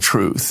tell the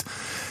truth?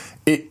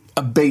 It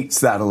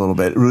abates that a little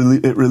bit.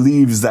 It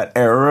relieves that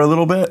error a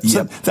little bit.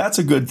 So that's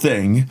a good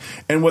thing.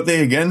 And what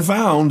they again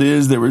found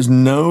is there was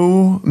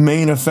no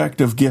main effect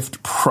of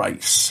gift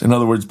price. In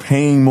other words,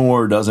 paying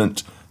more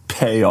doesn't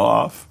pay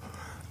off.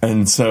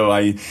 And so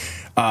they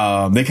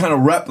kind of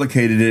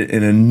replicated it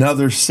in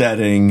another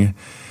setting.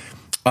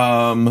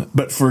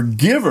 But for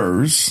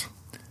givers,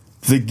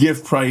 the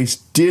gift price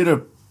did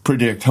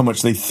predict how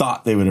much they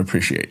thought they would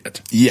appreciate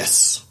it.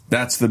 Yes.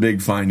 That's the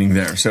big finding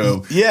there.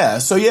 So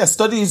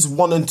studies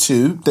 1 and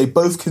 2, they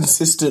both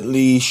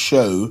consistently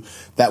show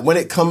that when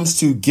it comes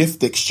to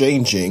gift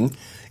exchanging,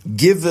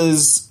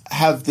 givers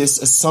have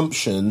this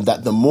assumption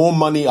that the more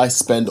money I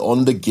spend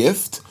on the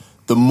gift,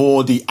 the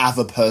more the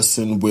other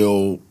person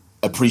will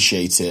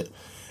appreciate it.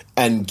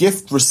 And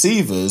gift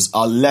receivers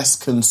are less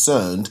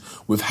concerned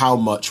with how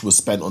much was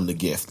spent on the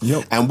gift.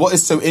 Yep. And what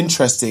is so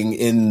interesting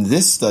in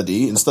this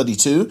study, in study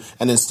 2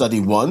 and in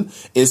study 1,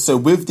 is so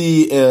with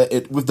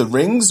the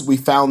rings, we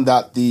found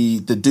that the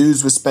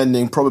dudes were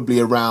spending probably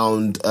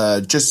around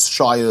just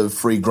shy of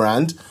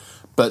 $3,000,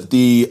 but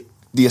the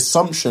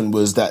assumption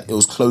was that it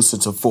was closer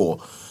to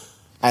 4.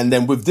 And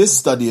then with this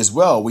study as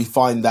well, we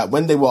find that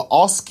when they were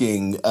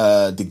asking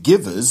the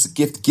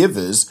gift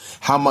givers,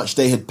 how much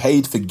they had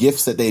paid for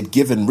gifts that they had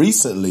given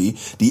recently,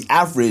 the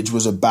average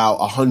was about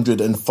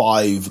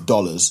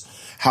 $105.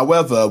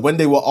 However, when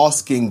they were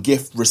asking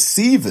gift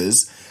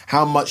receivers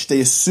how much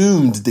they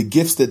assumed the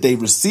gifts that they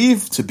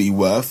received to be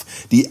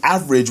worth, the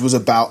average was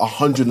about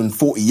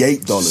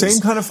 $148. Same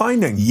kind of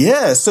finding.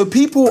 Yeah, so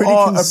people Pretty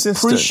are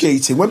consistent.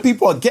 appreciating, when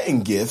people are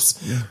getting gifts,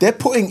 they're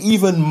putting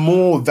even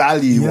more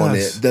value on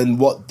it than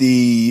what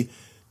the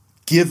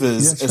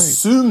givers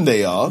assume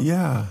they are.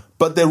 Yeah.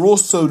 But they're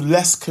also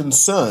less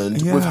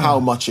concerned with how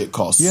much it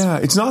costs. Yeah,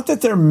 it's not that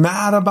they're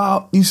mad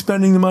about you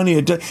spending the money.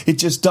 It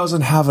just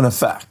doesn't have an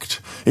effect.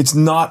 It's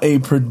not a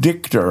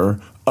predictor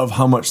of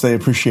how much they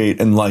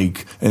appreciate and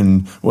like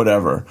and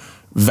whatever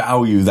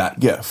value that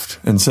gift.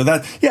 And so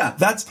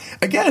that's,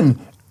 again,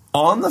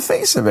 on the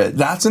face of it,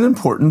 that's an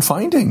important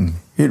finding.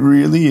 It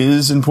really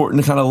is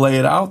important to kind of lay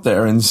it out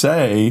there and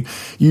say,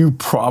 you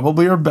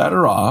probably are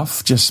better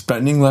off just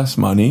spending less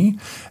money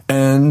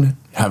and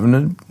having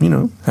a,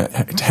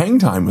 hang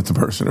time with the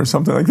person or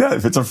something like that.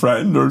 If it's a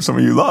friend or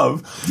someone you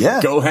love,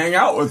 go hang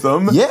out with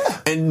them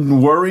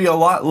and worry a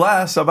lot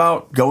less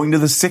about going to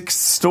the 6th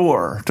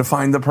store to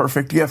find the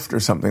perfect gift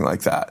or something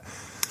like that.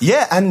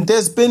 Yeah, and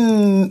there's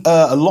been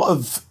a lot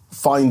of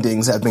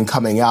findings that have been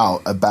coming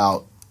out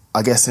about,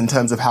 I guess, in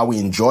terms of how we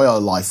enjoy our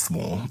life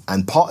more.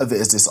 And part of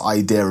it is this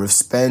idea of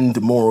spend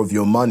more of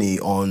your money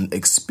on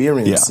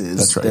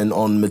experiences than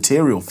on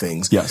material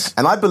things. Yes.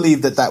 And I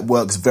believe that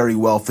works very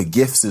well for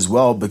gifts as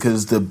well,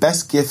 because the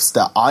best gifts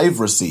that I've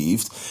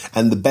received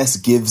and the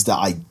best gifts that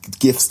I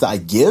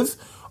give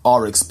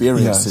are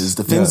experiences.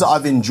 The things that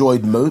I've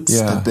enjoyed most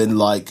have been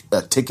like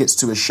tickets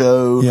to a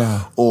show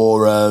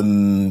or, I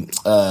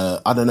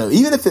don't know,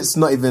 even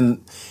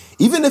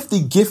if the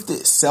gift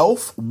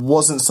itself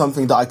wasn't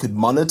something that I could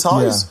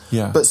monetize,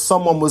 but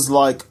someone was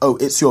like, oh,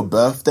 it's your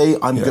birthday,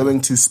 I'm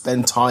going to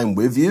spend time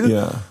with you.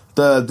 Yeah.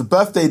 The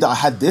birthday that I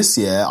had this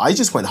year, I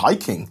just went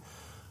hiking.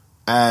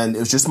 And it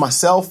was just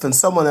myself and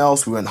someone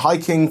else. We went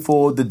hiking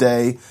for the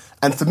day.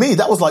 And for me,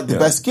 that was like the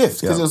best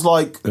gift, because it was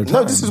like,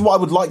 no, this is what I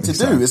I would like to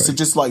do, is to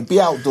just like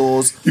be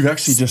outdoors. You've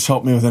actually just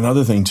helped me with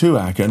another thing too,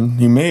 Akin.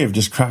 You may have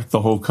just cracked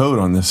the whole code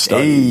on this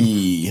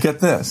study.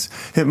 Get this.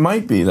 It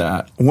might be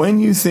that when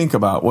you think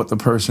about what the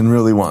person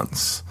really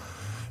wants,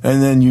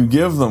 and then you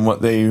give them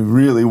what they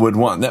really would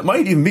want. That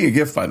might even be a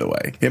gift, by the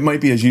way. It might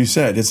be, as you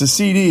said, it's a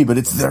CD, but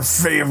it's their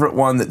favorite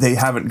one that they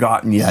haven't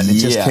gotten yet. It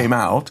just came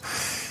out.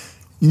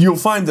 You'll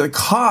find the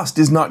cost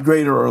is not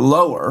greater or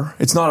lower.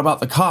 It's not about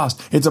the cost.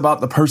 It's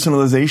about the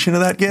personalization of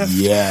that gift.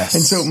 Yes.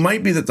 And so it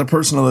might be that the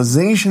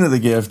personalization of the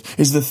gift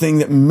is the thing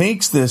that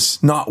makes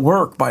this not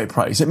work by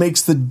price. It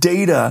makes the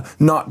data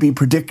not be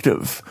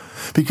predictive,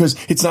 because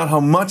it's not how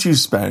much you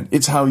spent.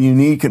 It's how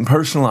unique and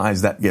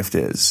personalized that gift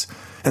is.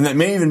 And that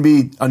may even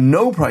be a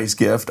no-price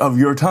gift of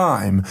your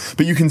time.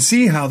 But you can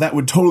see how that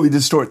would totally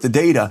distort the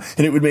data,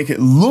 and it would make it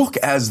look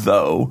as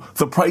though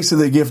the price of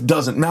the gift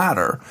doesn't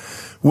matter.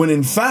 When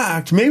in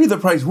fact, maybe the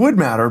price would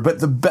matter,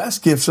 but the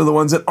best gifts are the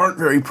ones that aren't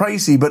very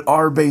pricey, but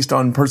are based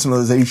on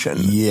personalization.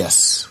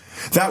 Yes.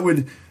 That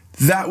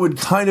would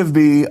kind of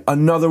be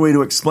another way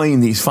to explain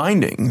these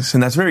findings.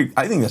 And I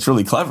think that's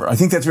really clever. I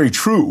think that's very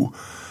true.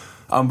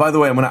 By the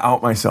way, I'm going to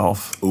out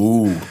myself.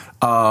 Ooh.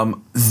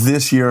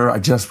 This year, I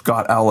just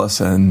got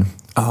Allison.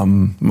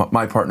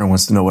 My partner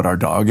wants to know what our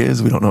dog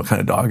is. We don't know what kind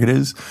of dog it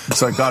is.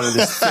 So I got her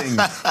this thing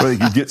where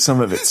you get some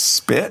of its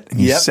spit and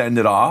you send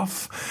it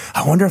off.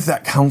 I wonder if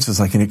that counts as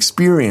like an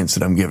experience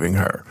that I'm giving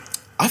her.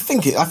 I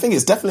think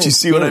it's definitely. Do you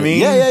see what I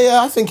mean?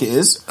 Yeah. I think it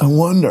is. I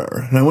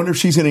wonder if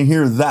she's going to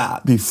hear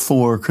that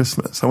before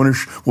Christmas. I wonder,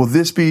 will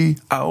this be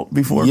out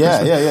before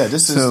Christmas? Yeah.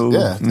 This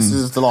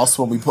is the last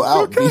one we put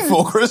out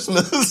before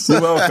Christmas.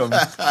 You're welcome,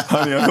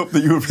 honey. I hope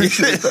that you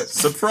appreciate that.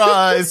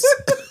 Surprise.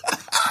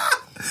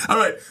 All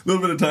right, a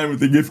little bit of time with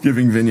the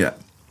gift-giving vignette.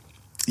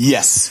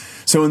 Yes.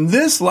 So in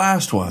this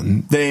last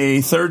one,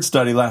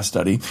 last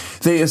study,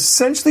 they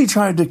essentially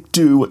tried to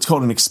do what's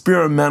called an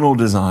experimental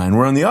design,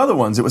 where on the other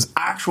ones, it was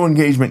actual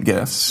engagement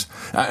gifts,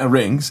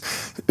 rings,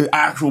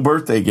 actual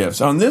birthday gifts.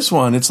 On this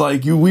one, it's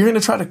like, we're going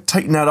to try to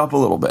tighten that up a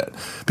little bit,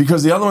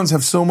 because the other ones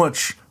have so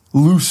much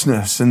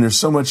looseness, and there's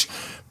so much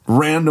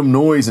random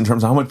noise in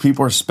terms of how much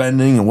people are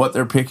spending and what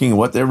they're picking and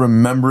what they're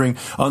remembering.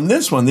 On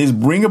this one, they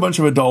bring a bunch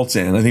of adults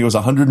in. I think it was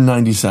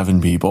 197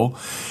 people.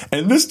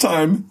 And this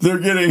time, they're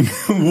getting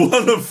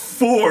one of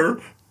 4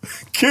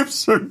 gift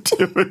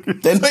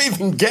certificates. They're not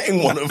even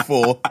getting one of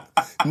 4.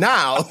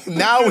 Now,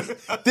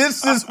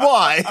 this is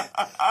why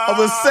I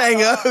was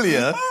saying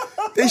earlier,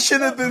 they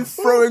should have been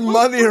throwing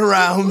money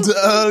around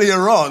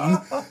earlier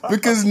on,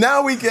 because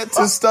now we get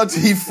to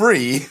study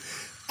free.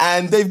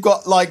 And they've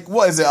got like,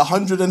 what is it,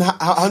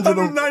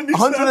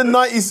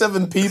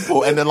 197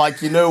 people. And they're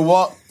like, you know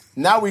what?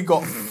 Now we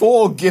got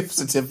 4 gift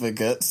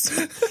certificates.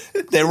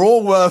 They're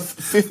all worth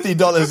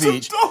 $50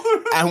 each.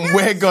 And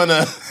we're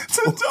gonna...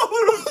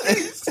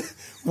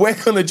 we're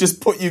gonna just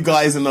put you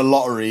guys in a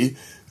lottery.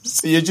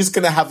 So you're just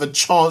gonna have a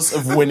chance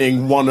of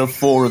winning one of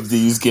 4 of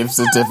these gift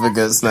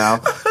certificates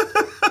now.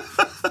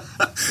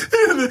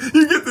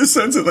 You get this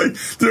sense that like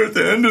they're at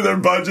the end of their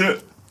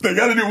budget. They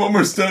got to do one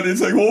more study.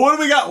 It's like, well, what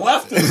do we got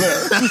left in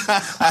there?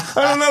 I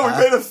don't know. We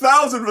paid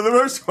 $1,000 for the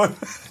first one.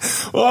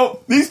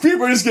 Well, these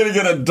people are just going to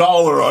get $1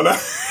 on it.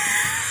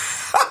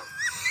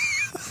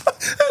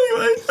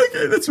 Anyway,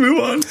 okay, let's move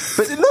on.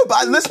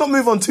 But let's not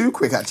move on too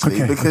quick,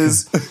 actually,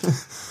 because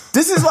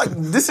this is like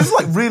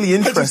really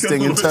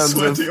interesting in terms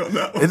of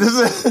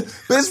but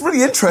it's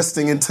really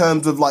interesting in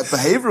terms of like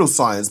behavioral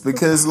science,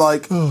 because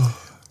like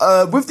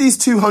with these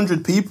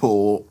 200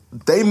 people,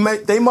 they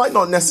might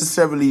not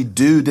necessarily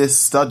do this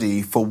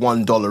study for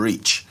 $1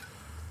 each,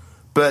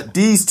 but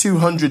these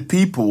 200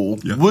 people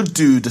would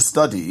do the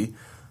study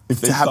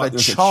if to have a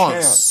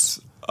chance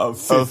of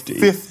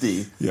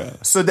 50. Yeah.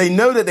 So they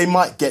know that they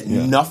might get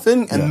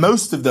nothing, and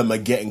most of them are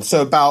getting,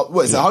 so about,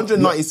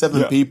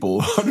 197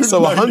 people.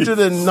 So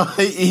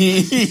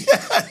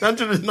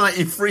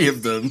 193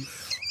 of them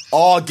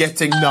are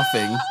getting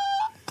nothing.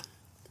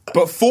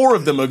 But 4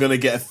 of them are going to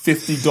get a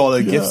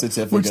 $50 gift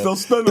certificate. Which they'll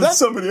spend on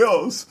somebody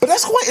else. But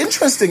that's quite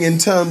interesting in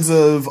terms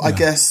of, I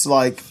guess,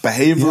 like,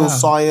 behavioral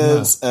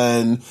science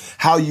and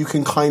how you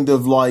can kind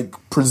of, like,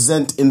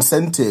 present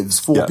incentives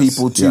for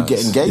people to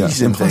get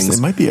engaged in things. It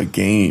might be a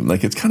game.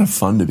 Like, it's kind of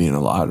fun to be in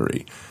a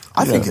lottery.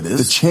 I think it is.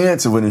 The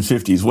chance of winning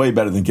 50 is way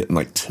better than getting,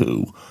 like,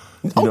 2.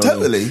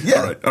 Totally,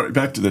 yeah. All right,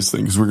 back to this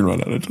thing, because we're going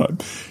to run out of time.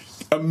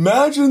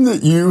 Imagine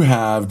that you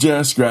have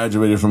just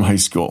graduated from high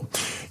school.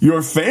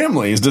 Your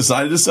family has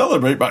decided to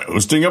celebrate by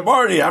hosting a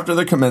party after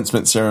the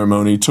commencement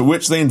ceremony, to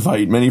which they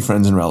invite many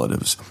friends and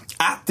relatives.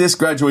 At this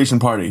graduation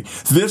party,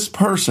 this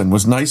person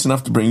was nice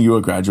enough to bring you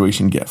a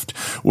graduation gift.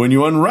 When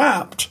you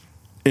unwrapped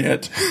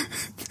it,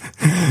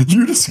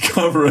 you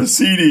discover a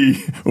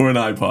CD or an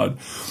iPod.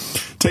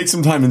 Take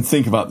some time and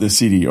think about this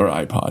CD or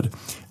iPod.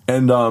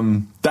 And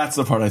that's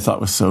the part I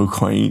thought was so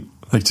quaint.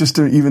 Like, just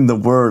even the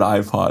word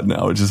iPod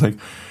now, it's just like,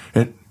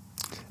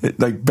 it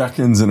like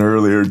beckons an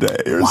earlier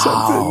day or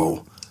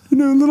something. You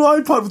know, a little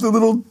iPod with a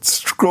little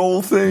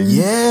scroll thing.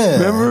 Yeah.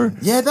 Remember?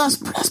 Yeah, that's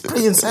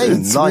pretty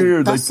insane. It's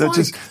weird. Like,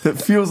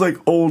 that feels like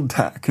old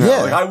tech. You know?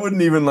 Yeah. Like, I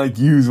wouldn't even like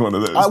use one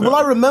of those. Well,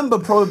 I remember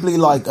probably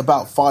like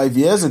about 5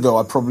 years ago,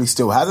 I probably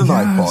still had an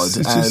iPod.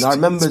 And I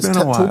remember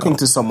talking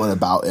to someone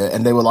about it,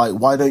 and they were like,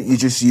 why don't you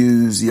just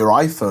use your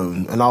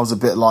iPhone? And I was a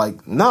bit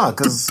like, nah,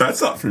 because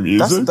that's not for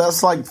music.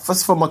 That's like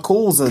just for my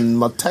calls and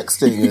my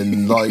texting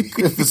and like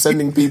for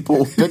sending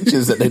people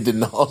pictures that they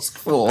didn't ask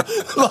for.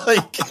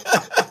 Like...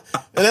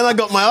 And then I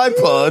got my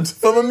iPod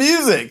for my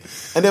music.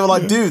 And they were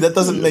like, dude, that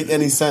doesn't make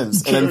any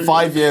sense. And then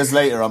 5 years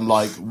later, I'm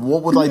like,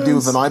 what would I do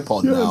with an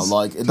iPod now?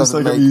 Like, it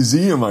doesn't like a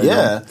museum, I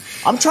know.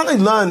 I'm trying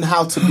to learn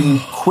how to be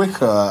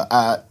quicker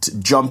at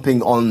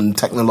jumping on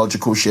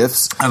technological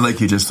shifts. I like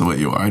you just the way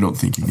you are. I don't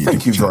think you need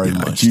Thank you very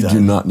much. You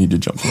do not need to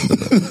jump into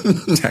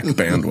the tech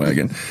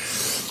bandwagon.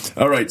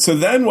 All right, so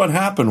then what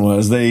happened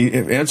was they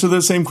answered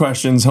those same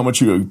questions: how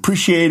much you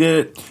appreciate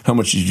it, how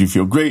much did you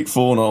feel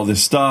grateful, and all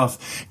this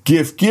stuff.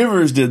 Gift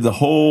givers did the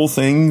whole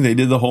thing. They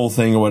did the whole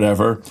thing or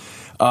whatever,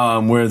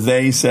 where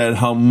they said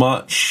how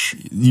much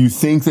you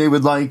think they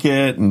would like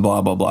it and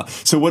blah, blah, blah.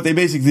 So what they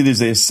basically did is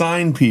they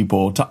assigned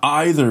people to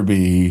either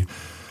be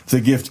the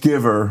gift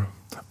giver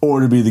or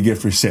to be the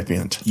gift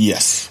recipient.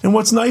 Yes. And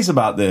what's nice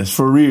about this,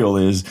 for real,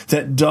 is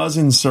that does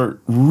insert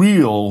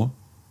real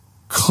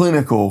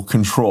clinical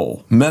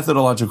control,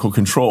 methodological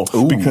control.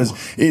 Ooh. Because,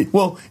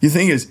 the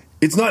thing is,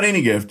 it's not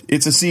any gift.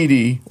 It's a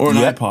CD or an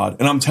iPod,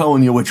 and I'm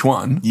telling you which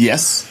one.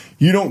 Yes.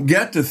 You don't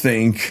get to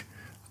think,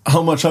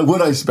 how much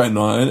would I spend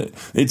on it?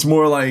 It's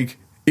more like,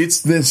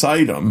 it's this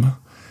item.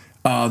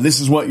 This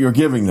is what you're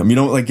giving them. You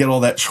don't like get all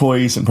that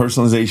choice and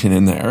personalization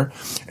in there.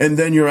 And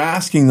then you're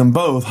asking them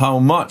both how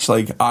much,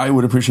 like, I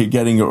would appreciate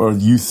getting it, or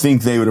you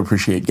think they would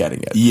appreciate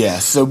getting it. Yeah.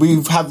 So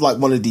we have like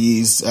one of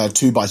these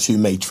 2x2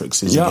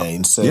 matrices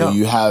again. So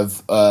you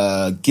have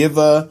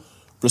giver,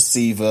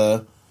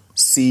 receiver,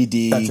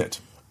 CD, That's it.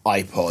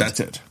 iPod.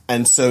 That's it.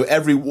 And so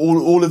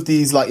all of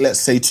these, like, let's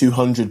say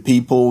 200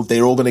 people,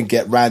 they're all going to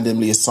get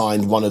randomly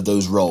assigned one of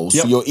those roles.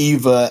 Yep. So you're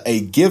either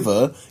a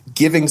giver,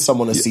 giving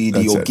someone a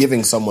CD or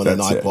giving someone an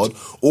iPod,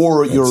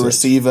 or you're a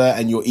receiver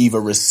and you're either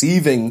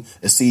receiving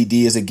a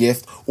CD as a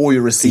gift or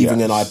you're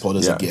receiving an iPod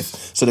as a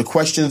gift. So the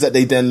questions that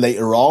they then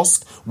later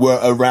asked were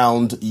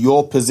around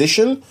your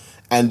position,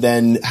 and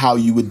then how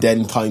you would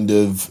then kind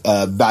of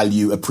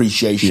value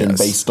appreciation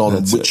based on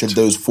which of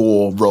those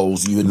 4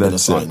 roles you had been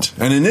assigned.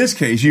 And in this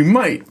case, you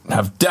might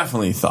have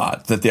definitely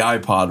thought that the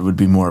iPod would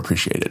be more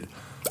appreciated.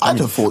 I'd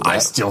have thought that. I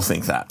still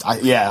think that.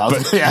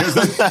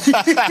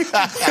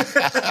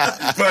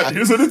 But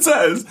here's what it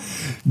says.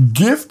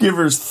 Gift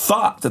givers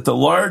thought that the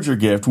larger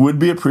gift would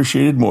be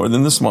appreciated more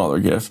than the smaller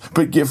gift,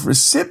 but gift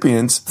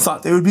recipients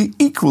thought they would be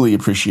equally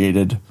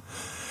appreciated.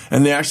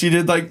 And they actually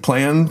did like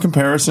planned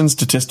comparison,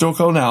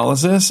 statistical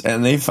analysis,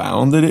 and they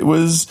found that it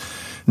was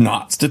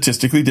not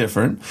statistically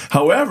different.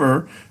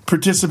 However,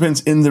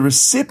 participants in the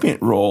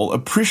recipient role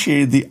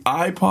appreciated the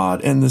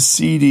iPod and the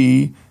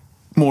CD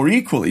more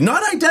equally.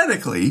 Not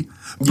identically,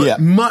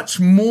 but much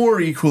more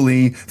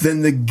equally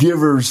than the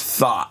givers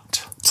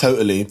thought.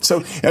 Totally.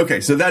 So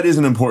that is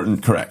an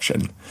important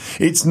correction.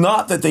 It's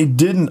not that they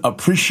didn't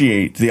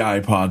appreciate the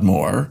iPod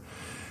more.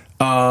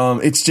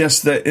 It's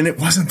just that, and it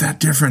wasn't that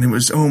different.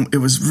 It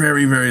was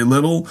very, very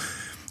little.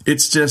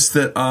 It's just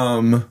that,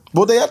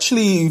 well, they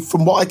actually,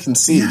 from what I can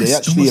see, they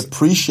actually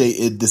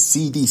appreciated the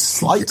CD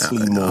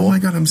slightly more. Oh my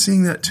God, I'm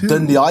seeing that too.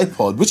 Than the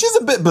iPod, which is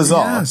a bit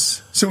bizarre.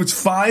 Yes. So it's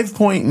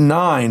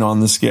 5.9 on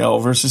the scale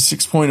versus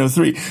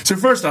 6.03. So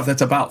first off,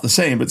 that's about the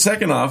same. But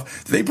second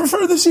off, they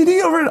prefer the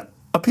CD over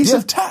a piece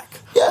of tech.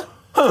 Yeah.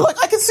 Like,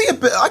 I can see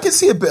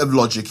a bit of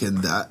logic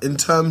in that, in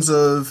terms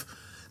of,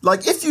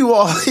 like, if you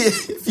are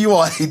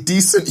a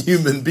decent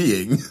human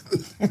being,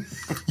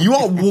 you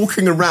are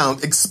walking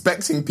around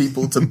expecting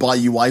people to buy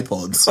you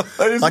iPods.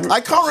 Like,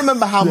 I can't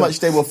remember how much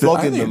they were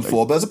flogging them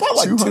for, but it was about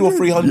like $200 or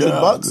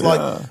 $300.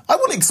 Like, I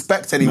wouldn't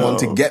expect anyone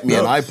to get me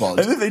an iPod.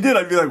 And if they did,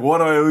 I'd be like, what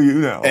do I owe you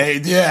now? Hey,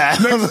 yeah.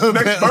 Next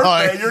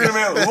birthday, you're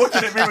going to be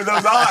looking at me with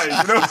those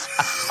eyes, you know?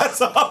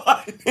 That's all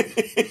I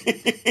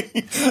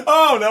need.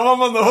 Oh, now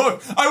I'm on the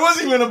hook. I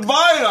wasn't going to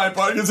buy an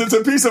iPod because it's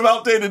a piece of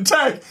outdated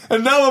tech,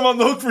 and now I'm on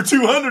the hook for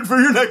 $200 for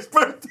your next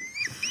birthday.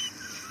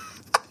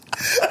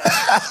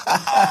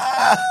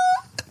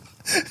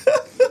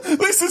 At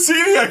least the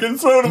CD I can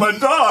throw to my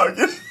dog.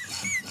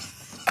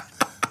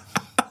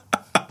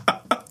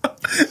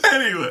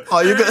 Anyway.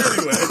 I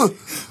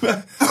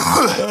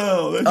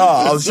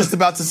was just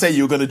about to say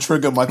you were going to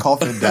trigger my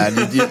coughing, Dan.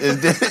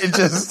 It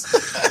just...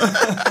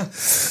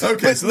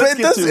 Okay, so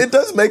it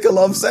does make a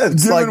lot of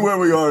sense. Given where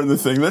we are in the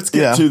thing, let's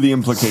get to the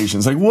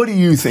implications. Like, what do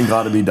you think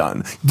ought to be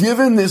done?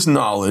 Given this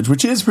knowledge,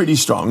 which is pretty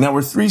strong. Now,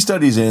 we're 3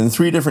 studies in,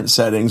 3 different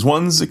settings.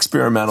 1's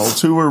experimental,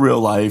 2 are real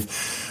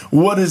life.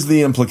 What is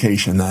the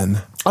implication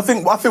then? I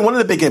think one of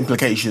the big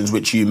implications,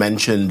 which you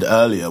mentioned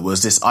earlier,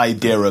 was this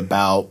idea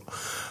about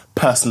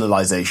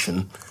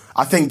personalization.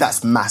 I think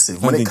that's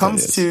massive. When it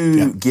comes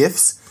to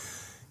gifts,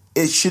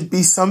 it should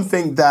be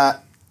something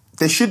that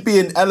there should be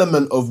an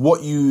element of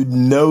what you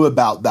know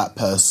about that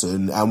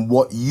person and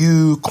what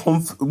you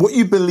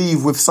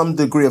believe with some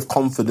degree of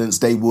confidence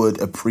they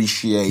would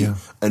appreciate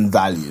and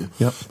value.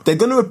 Yep. They're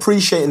going to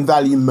appreciate and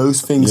value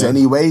most things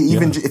anyway,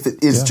 even if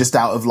it is just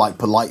out of like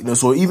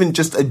politeness or even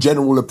just a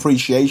general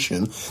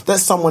appreciation that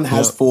someone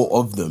has thought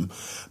of them.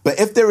 But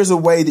if there is a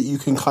way that you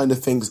can kind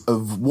of think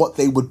of what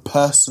they would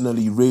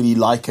personally really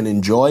like and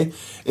enjoy,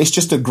 it's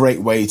just a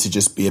great way to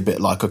just be a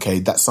bit like, okay,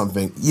 that's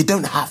something you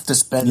don't have to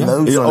spend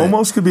loads on. It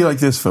almost could be like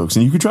this, folks.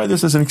 And you could try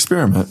this as an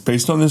experiment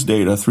based on this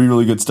data, 3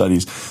 really good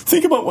studies.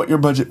 Think about what your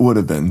budget would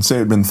have been. Say it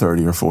had been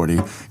 30 or 40.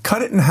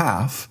 Cut it in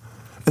half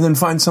and then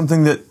find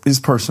something that is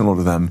personal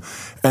to them.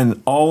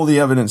 And all the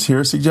evidence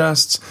here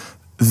suggests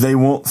they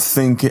won't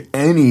think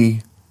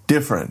any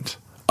different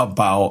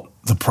about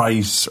the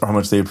price or how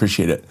much they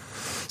appreciate it.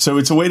 So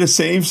it's a way to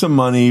save some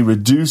money,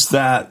 reduce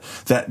that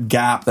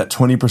gap, that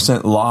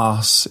 20%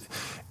 loss,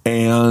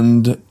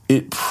 and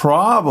it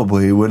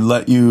probably would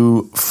let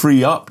you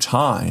free up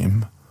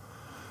time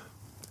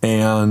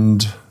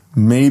and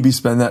maybe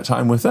spend that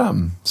time with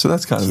them. So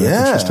that's kind of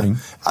interesting.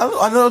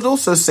 And I'd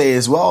also say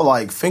as well,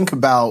 like, think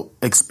about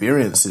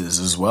experiences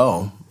as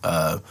well.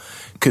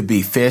 Could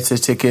be theatre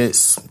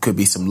tickets, could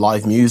be some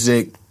live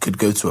music, could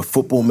go to a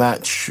football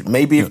match.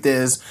 Maybe if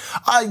there's...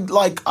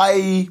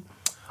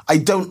 I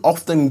don't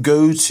often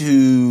go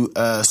to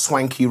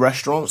swanky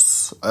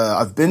restaurants.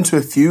 I've been to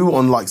a few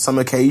on like some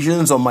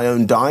occasions on my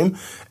own dime,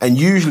 and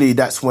usually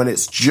that's when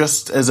it's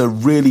just as a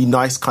really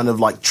nice kind of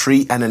like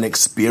treat and an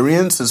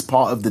experience as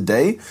part of the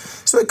day.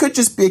 So it could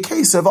just be a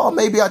case of,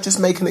 maybe I just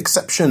make an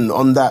exception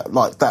on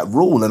that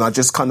rule, and I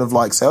just kind of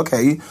like say,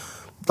 okay,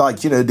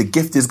 like, you know, the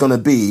gift is going to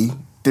be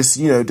this,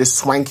 you know, this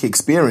swanky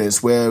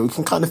experience where we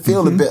can kind of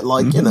feel a bit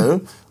like, you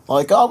know,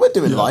 like, we're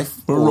doing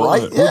life, we're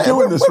rolling. right? Yeah,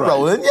 we're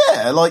rolling.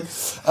 Yeah, like,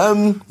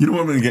 you don't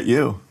want me to get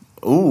you.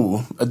 Ooh,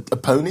 a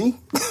pony?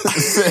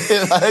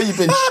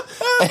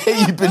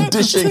 You've been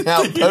dishing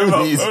out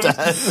ponies,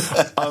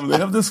 Dan. They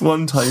have this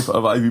one type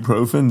of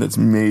ibuprofen that's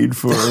made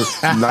for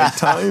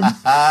nighttime.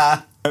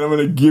 And I'm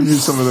going to give you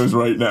some of those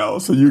right now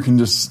so you can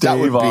just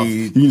stave off.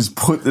 You can just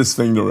put this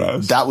thing to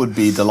rest. That would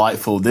be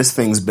delightful. This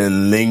thing's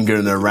been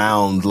lingering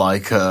around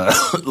like an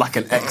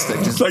ex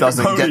that just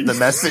doesn't get the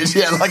message.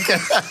 Yeah, like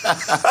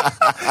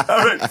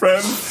All right,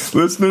 friends,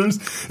 listeners,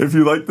 if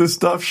you like this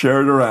stuff,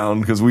 share it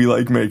around because we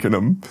like making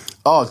them.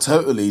 Oh,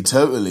 totally.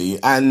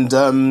 And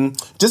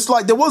just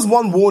like there was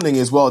one warning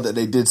as well that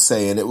they did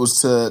say, and it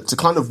was to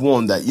kind of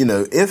warn that, you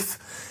know, if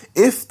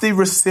the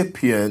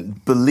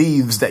recipient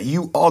believes that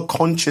you are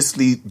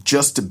consciously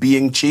just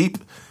being cheap,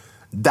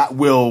 that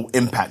will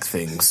impact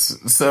things.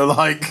 So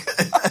like,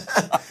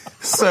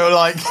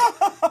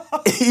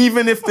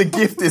 even if the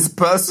gift is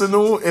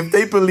personal, if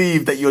they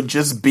believe that you're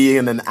just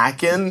being an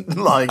akin,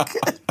 like,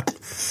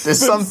 There's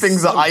some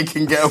things that I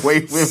can get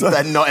away with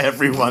that not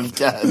everyone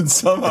can.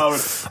 Somehow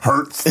it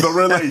hurts the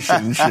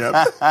relationship.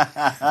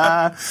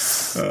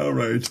 All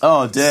right.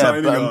 Oh, dear.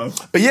 Signing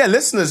off. But yeah,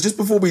 listeners, just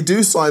before we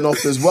do sign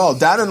off as well,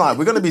 Dan and I,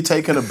 we're going to be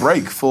taking a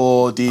break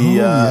for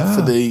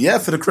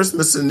the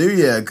Christmas and New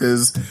Year,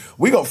 because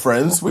we got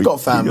friends, we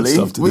got family.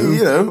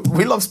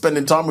 We love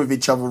spending time with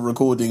each other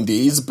recording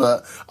these,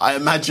 but I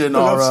imagine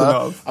our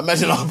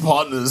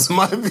partners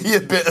might be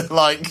a bit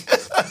like,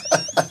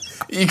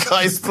 you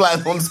guys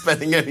plan on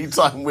spending any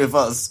time with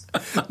us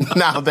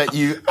now that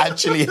you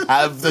actually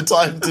have the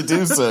time to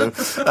do so.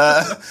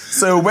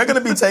 So we're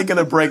going to be taking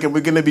a break, and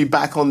we're going to be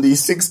back on the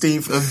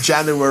 16th of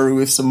January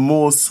with some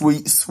more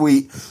sweet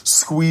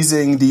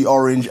squeezing the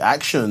orange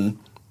action.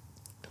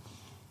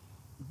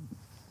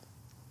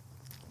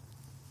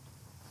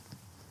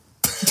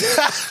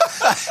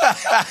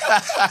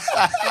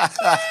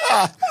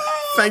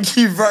 Thank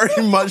you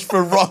very much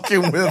for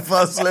rocking with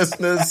us,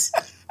 listeners.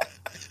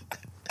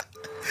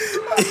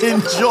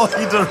 Enjoy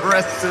the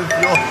rest of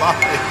your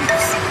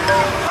lives.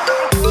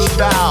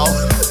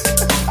 Ciao.